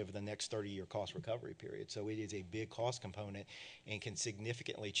amortized over the next 30-year cost recovery period. So it is a big cost component and can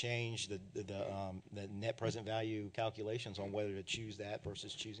significantly change the net present value calculations on whether to choose that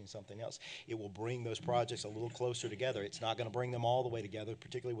versus choosing something else. It will bring those projects a little closer together. It's not going to bring them all the way together,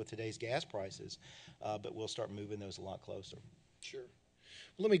 particularly with today's gas prices, but we'll start moving those a lot closer. Sure.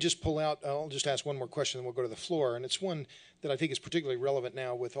 Let me just pull out, I'll just ask one more question, then we'll go to the floor. And it's one that I think is particularly relevant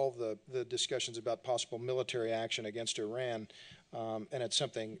now with all the discussions about possible military action against Iran. And it's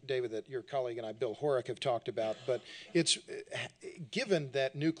something, David, that your colleague and I, Bill Horrick, have talked about. But it's given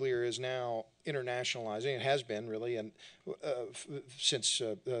that nuclear is now internationalizing, it has been really, and since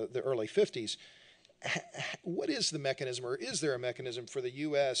the early 50s, what is the mechanism, or is there a mechanism for the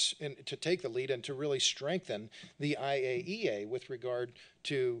U.S. to take the lead and to really strengthen the IAEA with regard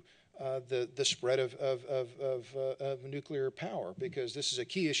to the spread of nuclear power? Because this is a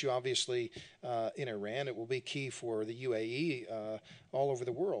key issue, obviously, in Iran. It will be key for the UAE all over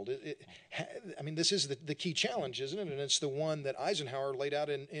the world. I mean, this is the key challenge, isn't it? And it's the one that Eisenhower laid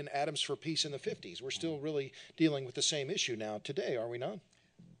out in Atoms for Peace in the 50s. We're still really dealing with the same issue now today, are we not?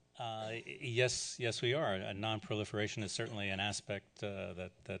 Yes, we are. Non-proliferation is certainly an aspect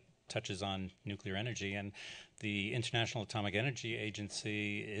that touches on nuclear energy, and the International Atomic Energy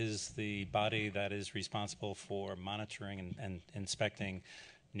Agency is the body that is responsible for monitoring and inspecting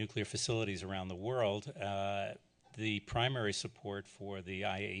nuclear facilities around the world. The primary support for the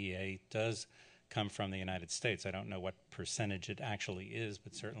IAEA does come from the United States. I don't know what percentage it actually is,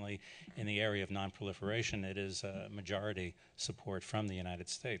 but certainly in the area of non-proliferation, it is a majority support from the United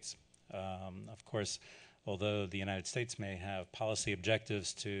States. Of course, although the United States may have policy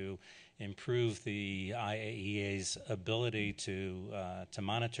objectives to improve the IAEA's ability to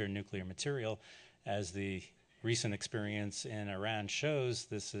monitor nuclear material, as the recent experience in Iran shows,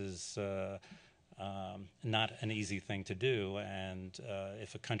 this is not an easy thing to do, and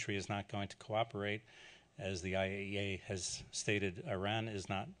if a country is not going to cooperate, as the IAEA has stated Iran is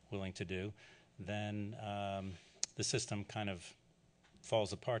not willing to do, then the system kind of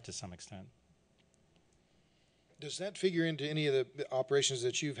falls apart to some extent. Does that figure into any of the operations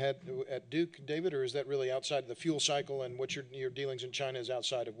that you've had at Duke, David, or is that really outside the fuel cycle, and what your dealings in China is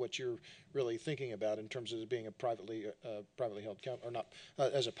outside of what you're really thinking about in terms of it being a privately held company, or not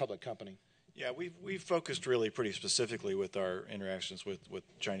as a public company? Yeah, we've focused really pretty specifically with our interactions with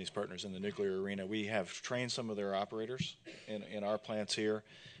Chinese partners in the nuclear arena. We have trained some of their operators in our plants here.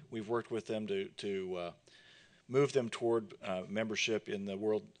 We've worked with them to move them toward membership in the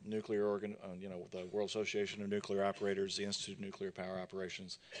World Nuclear the World Association of Nuclear Operators, the Institute of Nuclear Power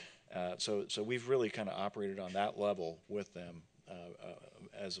Operations. So we've really kind of operated on that level with them,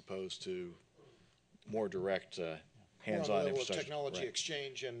 as opposed to more direct hands-on infrastructure. Technology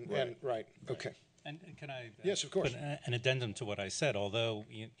exchange and right. Okay. And can I yes, of course, put an addendum to what I said? Although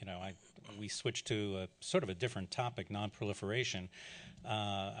we switched to sort of a different topic, non-proliferation.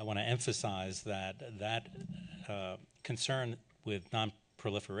 I want to emphasize that concern with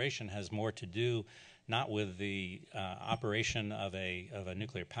non-proliferation has more to do not with the operation of a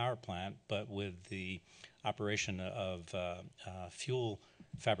nuclear power plant, but with the operation of fuel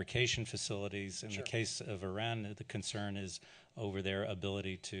fabrication facilities. In the case of Iran, the concern is over their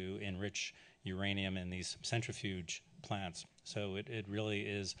ability to enrich uranium in these centrifuge plants. So it really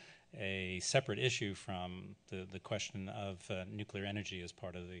is a separate issue from the question of nuclear energy as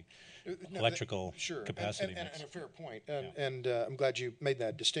part of the electrical capacity mix. And a fair point. And I'm glad you made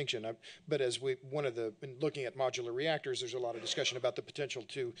that distinction. But as in looking at modular reactors, there's a lot of discussion about the potential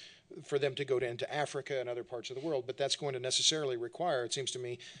for them to go into Africa and other parts of the world. But that's going to necessarily require, it seems to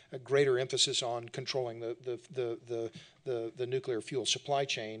me, a greater emphasis on controlling the nuclear fuel supply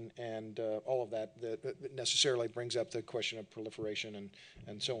chain, and all of that necessarily brings up the question of proliferation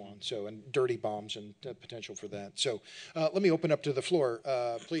and so on. So, and dirty bombs and potential for that. So let me open up to the floor.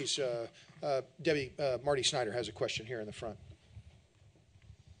 Please, Debbie, Marty Snyder has a question here in the front.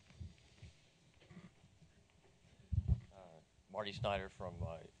 Marty Snyder from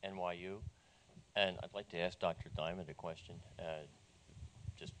NYU, and I'd like to ask Dr. Diamond a question,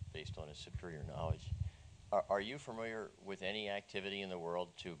 just based on his superior knowledge. Are you familiar with any activity in the world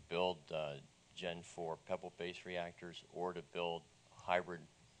to build Gen 4 pebble-based reactors or to build hybrid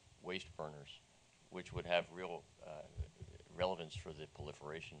waste burners, which would have real relevance for the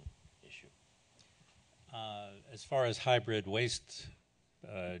proliferation issue? As far as hybrid waste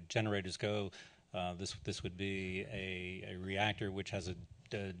generators go, this would be a reactor which has a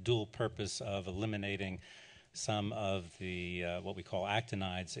dual purpose of eliminating some of the what we call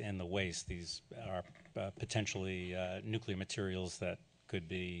actinides in the waste. These are potentially nuclear materials that could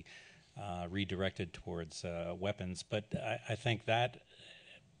be redirected towards weapons. But I think that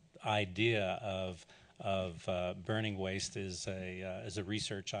idea of burning waste is a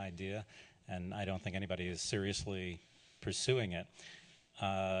research idea, and I don't think anybody is seriously pursuing it.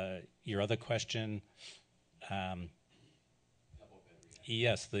 Your other question,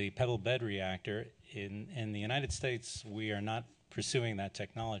 yes, the pebble bed reactor. In the United States, we are not pursuing that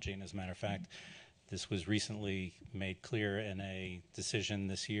technology, and as a matter of fact, this was recently made clear in a decision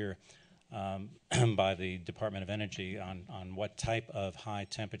this year by the Department of Energy on what type of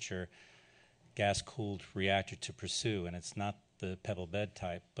high-temperature gas-cooled reactor to pursue, and it's not the pebble bed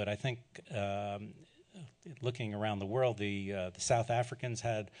type. But I think looking around the world, the South Africans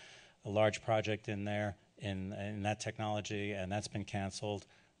had a large project in there in that technology, and that's been canceled.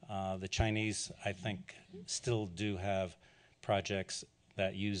 The Chinese, I think, still do have projects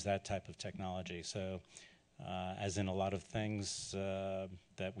that use that type of technology. So, as in a lot of things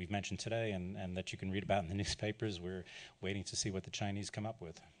that we've mentioned today and that you can read about in the newspapers, we're waiting to see what the Chinese come up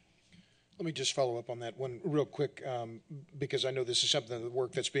with. Let me just follow up on that one real quick, because I know this is something, the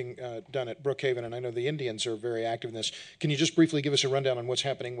work that's being done at Brookhaven, and I know the Indians are very active in this. Can you just briefly give us a rundown on what's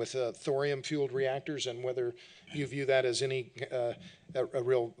happening with thorium-fueled reactors and whether you view that as any a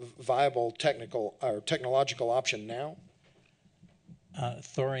real viable technical or technological option now?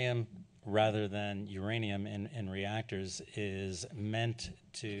 Thorium, rather than uranium in reactors, is meant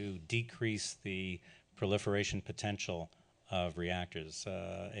to decrease the proliferation potential of reactors.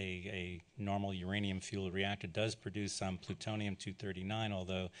 A normal uranium-fueled reactor does produce some plutonium-239,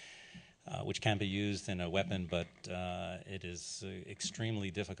 although which can be used in a weapon, but it is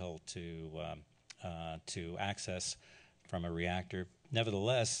extremely difficult to access from a reactor.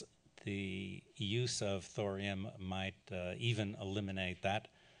 Nevertheless, the use of thorium might even eliminate that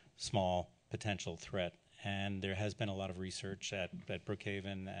small potential threat. And there has been a lot of research at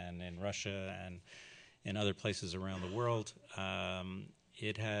Brookhaven and in Russia and in other places around the world.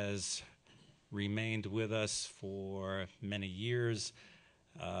 It has remained with us for many years,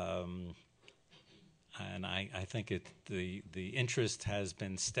 and I think the interest has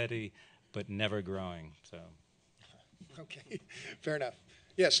been steady but never growing. So, okay, fair enough.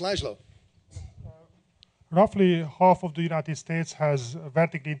 Yes, Laszlo. Roughly half of the United States has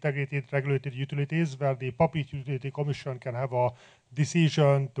vertically integrated regulated utilities where the Public Utility Commission can have a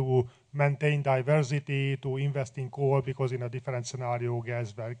decision to maintain diversity, to invest in coal because in a different scenario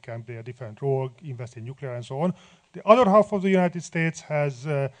gas can play a different role, invest in nuclear and so on. The other half of the United States has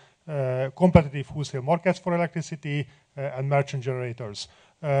competitive wholesale markets for electricity and merchant generators.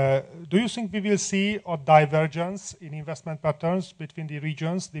 Do you think we will see a divergence in investment patterns between the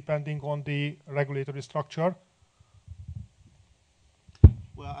regions depending on the regulatory structure?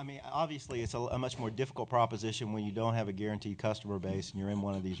 Well, I mean, obviously, it's a much more difficult proposition when you don't have a guaranteed customer base and you're in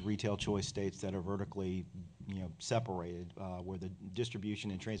one of these retail choice states that are vertically, separated, where the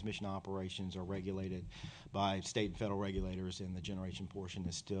distribution and transmission operations are regulated by state and federal regulators, and the generation portion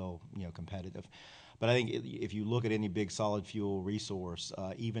is still, competitive. But I think if you look at any big solid fuel resource,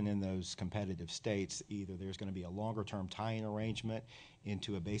 even in those competitive states, either there's going to be a longer-term tie-in arrangement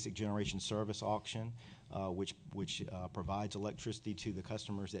into a basic generation service auction, which provides electricity to the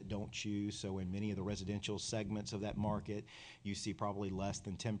customers that don't choose. So in many of the residential segments of that market, you see probably less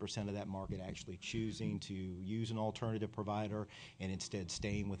than 10% of that market actually choosing to use an alternative provider and instead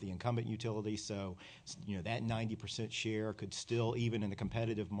staying with the incumbent utility. So, that 90% share could still, even in the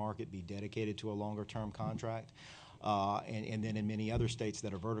competitive market, be dedicated to a longer-term contract. And then in many other states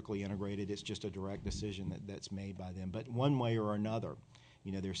that are vertically integrated, it's just a direct decision that's made by them. But one way or another,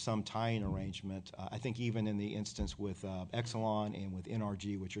 there's some tie-in arrangement. I think even in the instance with Exelon and with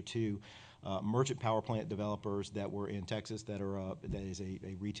NRG, which are two merchant power plant developers that were in Texas that is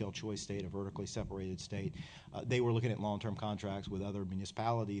a retail choice state, a vertically separated state. They were looking at long-term contracts with other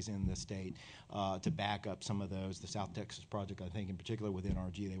municipalities in the state to back up some of those. The South Texas project, I think, in particular with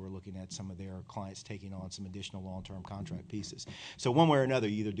NRG, they were looking at some of their clients taking on some additional long-term contract pieces. So one way or another,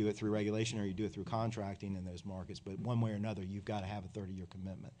 you either do it through regulation or you do it through contracting in those markets. But one way or another, you've got to have a 30-year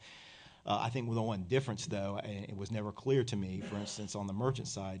commitment. I think the one difference, though, and it was never clear to me, for instance, on the merchant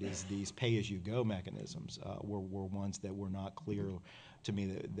side, is these pay-as-you-go mechanisms were ones that were not clear to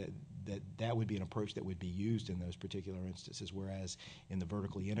me that would be an approach that would be used in those particular instances, whereas in the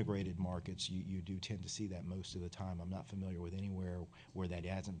vertically integrated markets, you do tend to see that most of the time. I'm not familiar with anywhere where that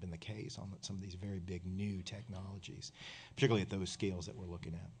hasn't been the case on some of these very big new technologies, particularly at those scales that we're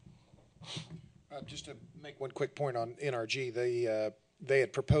looking at. Just to make one quick point on NRG, they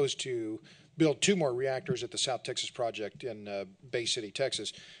had proposed to build 2 more reactors at the South Texas project in Bay City,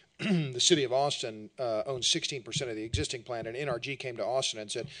 Texas. The city of Austin owns 16% of the existing plant, and NRG came to Austin and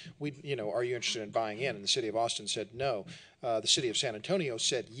said, are you interested in buying in? And the city of Austin said no. The city of San Antonio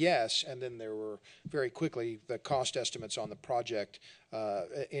said yes, and then there were very quickly the cost estimates on the project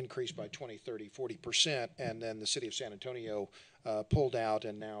increased by 20, 30, 40%, and then the city of San Antonio pulled out,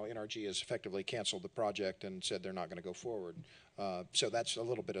 and now NRG has effectively canceled the project and said they're not going to go forward. So that's a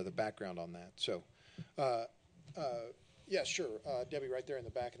little bit of the background on that. So, yeah, sure. Debbie, right there in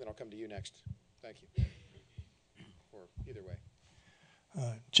the back, and then I'll come to you next. Thank you. Or either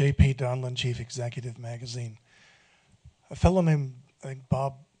way. J.P. Donlan, Chief Executive Magazine. A fellow named, I think,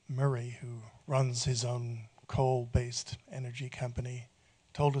 Bob Murray, who runs his own coal-based energy company,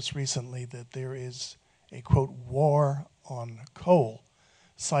 told us recently that there is a, quote, war on coal,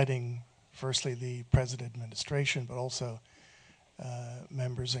 citing firstly the present administration, but also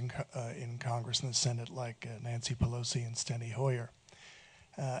members in Congress and the Senate like Nancy Pelosi and Steny Hoyer.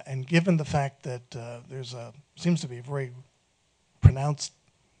 And given the fact that seems to be a very pronounced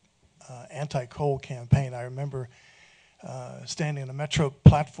anti-coal campaign, I remember standing on a metro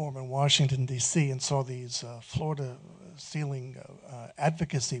platform in Washington, D.C. and saw these floor-to-ceiling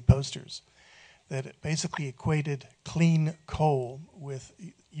advocacy posters that basically equated clean coal with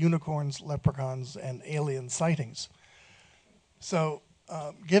unicorns, leprechauns, and alien sightings. So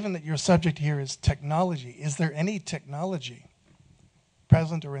given that your subject here is technology, is there any technology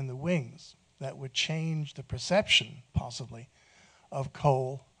present or in the wings that would change the perception, possibly, of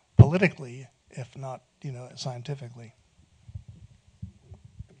coal politically, if not, scientifically?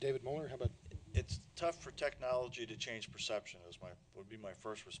 David Mohler, how about? It's tough for technology to change perception, would be my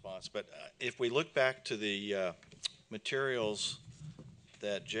first response. But if we look back to the materials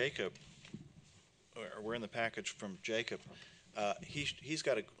that Jacob, or were in the package from Jacob, he's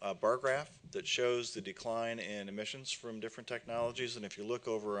got a bar graph that shows the decline in emissions from different technologies. And if you look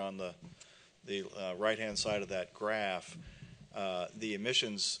over on the right-hand side of that graph, the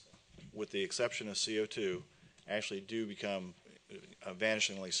emissions, with the exception of CO2, actually do become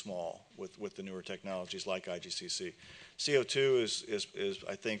vanishingly small with the newer technologies like IGCC. CO2 is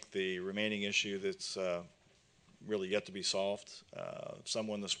I think the remaining issue that's really yet to be solved.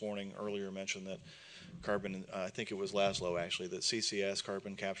 Someone this morning earlier mentioned that carbon, I think it was Laszlo actually, that CCS,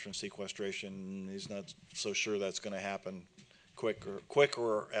 carbon capture and sequestration, he's not so sure that's going to happen quick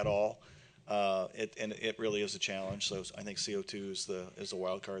or at all. It really is a challenge. So I think CO2 is the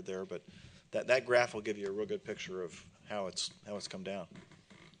wild card there. But that graph will give you a real good picture of how it's come down.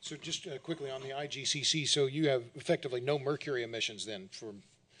 So just quickly on the IGCC, so you have effectively no mercury emissions then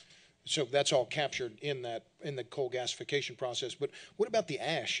so that's all captured in the coal gasification process. But what about the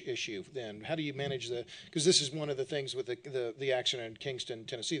ash issue then? How do you manage because this is one of the things with the accident in Kingston,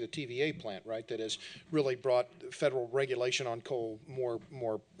 Tennessee, the TVA plant, right, that has really brought federal regulation on coal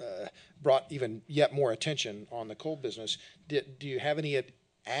brought even yet more attention on the coal business. Do you have any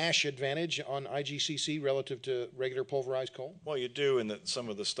ash advantage on IGCC relative to regular pulverized coal? Well, you do, in that some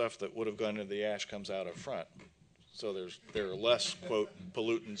of the stuff that would have gone into the ash comes out up front. So there are less, quote,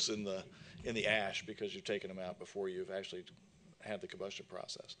 pollutants in the ash because you've taken them out before you've actually had the combustion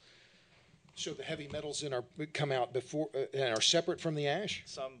process. So the heavy metals come out before and are separate from the ash?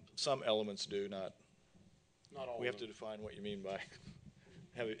 Some elements do, not all. We have to to define what you mean by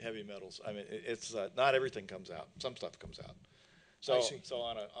heavy metals. I mean, it's not everything comes out. Some stuff comes out. So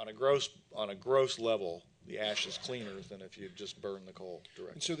on a gross level, the ash is cleaner than if you just burn the coal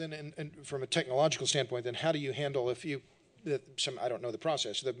directly. And so then, and from a technological standpoint, then how do you handle I don't know the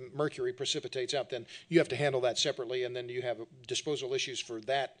process, the mercury precipitates out, then you have to handle that separately, and then you have disposal issues for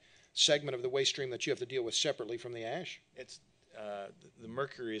that segment of the waste stream that you have to deal with separately from the ash? the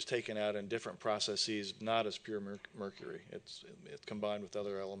mercury is taken out in different processes, not as pure mercury. It's combined with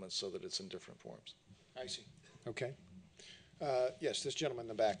other elements so that it's in different forms. I see. Okay. Yes, this gentleman in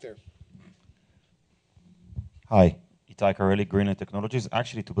the back there. Hi, Itai Kareli, Greenlight Technologies.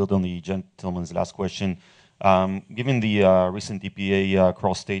 Actually, to build on the gentleman's last question, given the recent EPA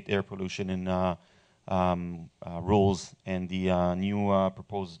cross-state air pollution and rules and the new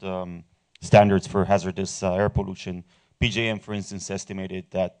proposed standards for hazardous air pollution, PJM, for instance, estimated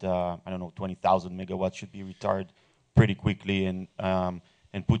that, 20,000 megawatts should be retired pretty quickly and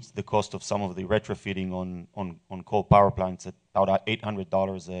puts the cost of some of the retrofitting on coal power plants at about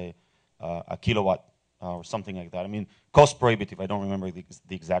 $800 a kilowatt or something like that. I mean, cost prohibitive. I don't remember the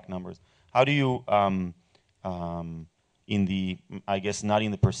exact numbers. How do you, I guess not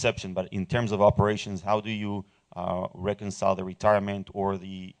in the perception, but in terms of operations, how do you reconcile the retirement or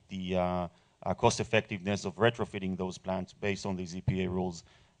the cost effectiveness of retrofitting those plants based on these EPA rules,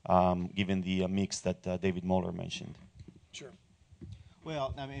 given the mix that David Mohler mentioned? Sure.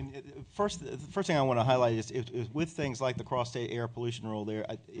 Well, I mean, the first thing I want to highlight is with things like the cross-state air pollution rule there,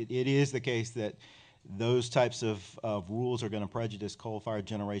 it is the case that those types of rules are going to prejudice coal-fired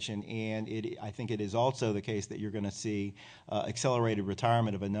generation, and I think it is also the case that you're going to see accelerated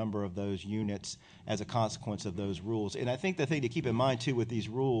retirement of a number of those units as a consequence of those rules. And I think the thing to keep in mind, too, with these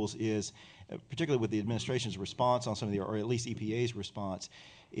rules is, particularly with the administration's response on some of the, or at least EPA's response,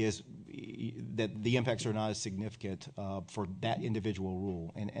 is that the impacts are not as significant for that individual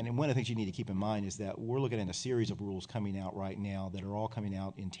rule. And one of the things you need to keep in mind is that we're looking at a series of rules coming out right now that are all coming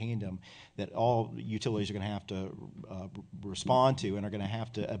out in tandem, that all utilities are going to have to respond to and are going to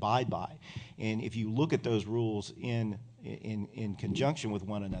have to abide by. And if you look at those rules in conjunction with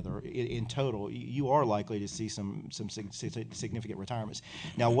one another, in total, you are likely to see some significant retirements.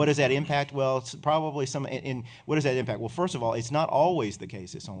 Now, what does that impact? Well, it's probably some. And what does that impact? Well, first of all, it's not always the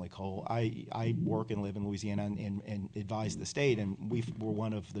case it's only coal. I work and live in Louisiana and advise the state, and we were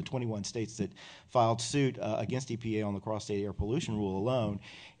one of the 21 states that filed suit against EPA on the cross-state air pollution rule alone.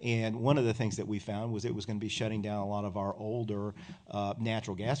 And one of the things that we found was it was going to be shutting down a lot of our older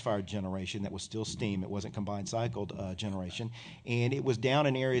natural gas-fired generation that was still steam. It wasn't combined cycled generation. And it was down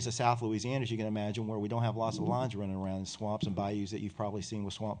in areas of South Louisiana, as you can imagine, where we don't have lots of lines running around in swamps and bayous that you've probably seen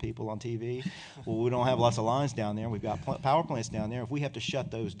with swamp people on TV. Well, we don't have lots of lines down there. We've got power plants down there. If we have to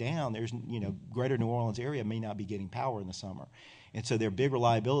shut those down, there's, greater New Orleans area may not be getting power in the summer. And so there are big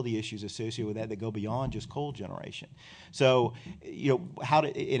reliability issues associated with that go beyond just coal generation. So, and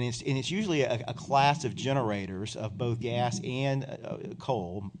it's usually a class of generators of both gas and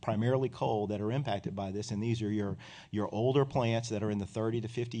coal, primarily coal, that are impacted by this. And these are your older plants that are in the 30 to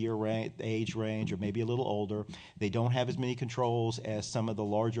 50 year age range, or maybe a little older. They don't have as many controls as some of the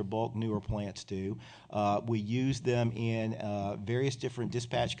larger bulk newer plants do. We use them in various different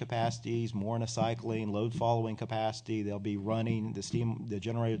dispatch capacities, more in a cycling, load following capacity. They'll be running. The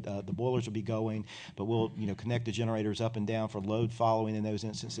generator, the boilers will be going, but we'll connect the generators up and down for load following in those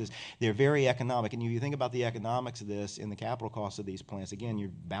instances. They're very economic, and you think about the economics of this and the capital costs of these plants. Again, you're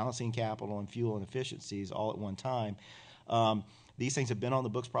balancing capital and fuel and efficiencies all at one time. These things have been on the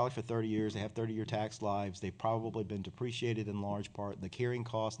books probably for 30 years. They have 30-year tax lives. They've probably been depreciated in large part. The carrying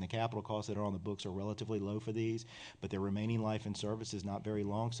costs and the capital costs that are on the books are relatively low for these, but their remaining life in service is not very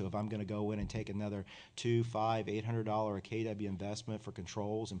long. So if I'm going to go in and take another $200, $500, $800 a kW investment for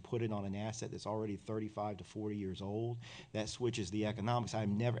controls and put it on an asset that's already 35 to 40 years old, that switches the economics.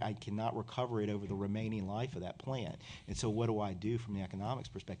 I cannot recover it over the remaining life of that plant. And so what do I do from the economics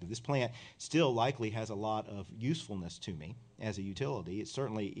perspective? This plant still likely has a lot of usefulness to me as a utility. It's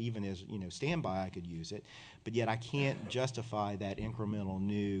certainly, even as standby, I could use it, but yet I can't justify that incremental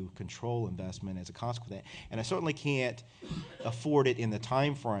new control investment as a consequence of that. And I certainly can't afford it in the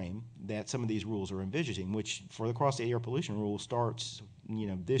time frame that some of these rules are envisaging, which for the cross-state air pollution rule starts,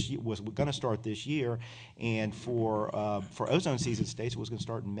 this year, was going to start this year, and for ozone season states, it was going to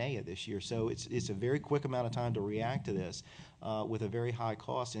start in May of this year. So it's a very quick amount of time to react to this with a very high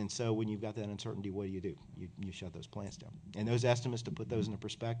cost. And so when you've got that uncertainty, what do? You shut those plants down. And those estimates, to put those into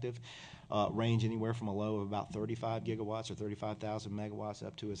perspective, range anywhere from a low of about 35 gigawatts or 35,000 megawatts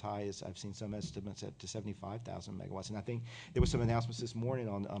up to as high as, I've seen some estimates up to 75,000 megawatts. And I think there was some announcements this morning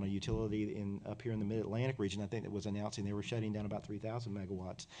on a utility up here in the Mid-Atlantic region, I think, that was announcing they were shutting down about 3,000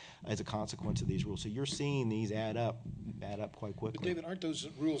 megawatts as a consequence of these rules. So you're seeing these add up quite quickly. But David, aren't those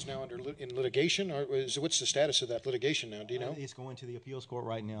rules now in litigation? Or what's the status of that litigation now? Do you know? It's going to the appeals court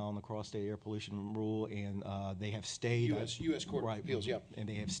right now on the cross-state air pollution rule, and they have stayed. U.S. Court of Appeals, yeah. And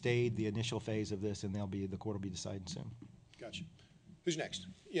they have stayed the initial phase of this, and the court will be deciding soon. Gotcha. Who's next?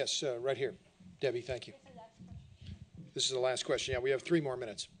 Yes, right here. Debbie, thank you. This is the last question. Yeah, we have 3 more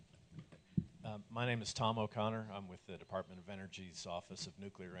minutes. My name is Tom O'Connor. I'm with the Department of Energy's Office of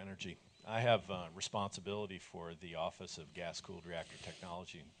Nuclear Energy. I have responsibility for the Office of Gas-Cooled Reactor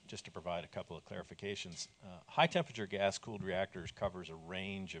Technology. Just to provide a couple of clarifications, high-temperature gas-cooled reactors covers a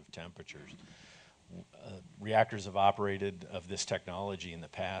range of temperatures. Reactors have operated of this technology in the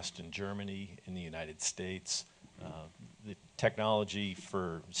past in Germany, in the United States. The technology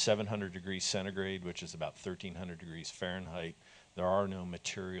for 700 degrees centigrade, which is about 1,300 degrees Fahrenheit, there are no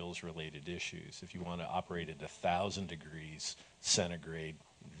materials-related issues. If you want to operate at 1,000 degrees centigrade,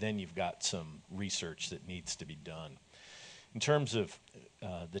 then you've got some research that needs to be done. In terms of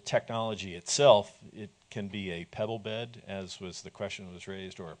the technology itself, it can be a pebble bed, as was the question was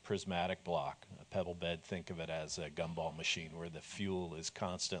raised, or a prismatic block. A pebble bed, think of it as a gumball machine where the fuel is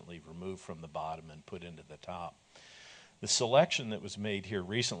constantly removed from the bottom and put into the top. The selection that was made here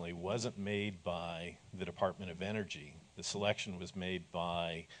recently wasn't made by the Department of Energy. The selection was made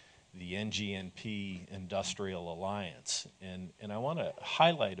by the NGNP Industrial Alliance. And I want to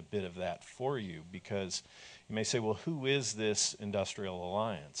highlight a bit of that for you, because you may say, well, who is this Industrial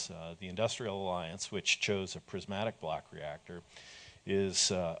Alliance? The Industrial Alliance, which chose a prismatic block reactor,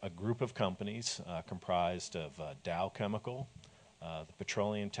 is a group of companies comprised of Dow Chemical, the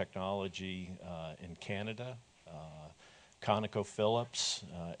Petroleum Technology in Canada, ConocoPhillips,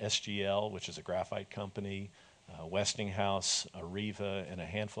 SGL, which is a graphite company, Westinghouse, Areva, and a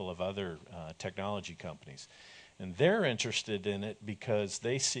handful of other technology companies. And they're interested in it because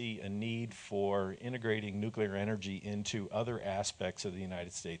they see a need for integrating nuclear energy into other aspects of the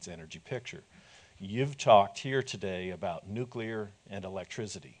United States energy picture. You've talked here today about nuclear and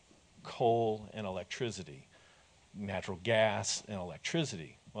electricity, coal and electricity, natural gas and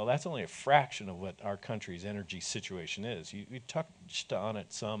electricity. Well, that's only a fraction of what our country's energy situation is. You touched on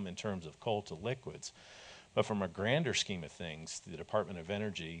it some in terms of coal to liquids. But from a grander scheme of things, the Department of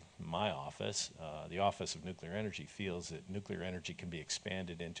Energy, my office, the Office of Nuclear Energy, feels that nuclear energy can be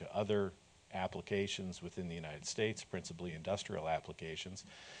expanded into other applications within the United States, principally industrial applications,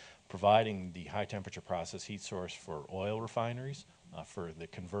 providing the high-temperature process heat source for oil refineries, for the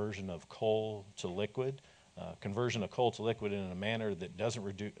conversion of coal to liquid, conversion of coal to liquid in a manner that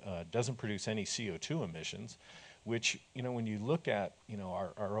doesn't produce any CO2 emissions, which, when you look at,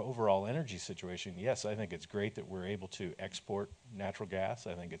 our overall energy situation, yes, I think it's great that we're able to export natural gas.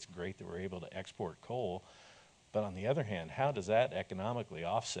 I think it's great that we're able to export coal. But on the other hand, how does that economically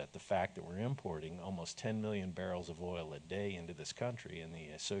offset the fact that we're importing almost 10 million barrels of oil a day into this country and the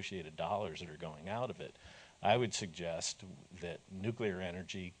associated dollars that are going out of it? I would suggest that nuclear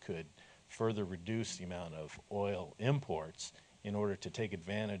energy could further reduce the amount of oil imports in order to take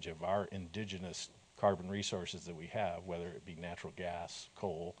advantage of our indigenous carbon resources that we have, whether it be natural gas,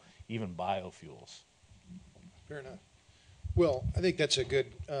 coal, even biofuels. Fair enough. Well, I think that's a good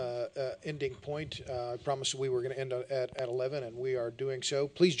ending point. I promised we were going to end at 11, and we are doing so.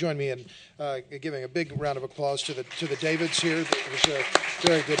 Please join me in giving a big round of applause to the Davids here. It was a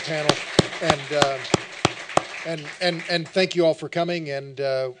very good panel, and thank you all for coming. And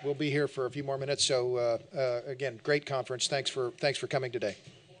we'll be here for a few more minutes. So again, great conference. Thanks for coming today.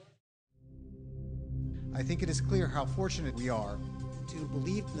 I think it is clear how fortunate we are to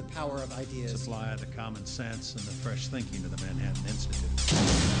believe in the power of ideas. Supply the common sense and the fresh thinking of the Manhattan Institute.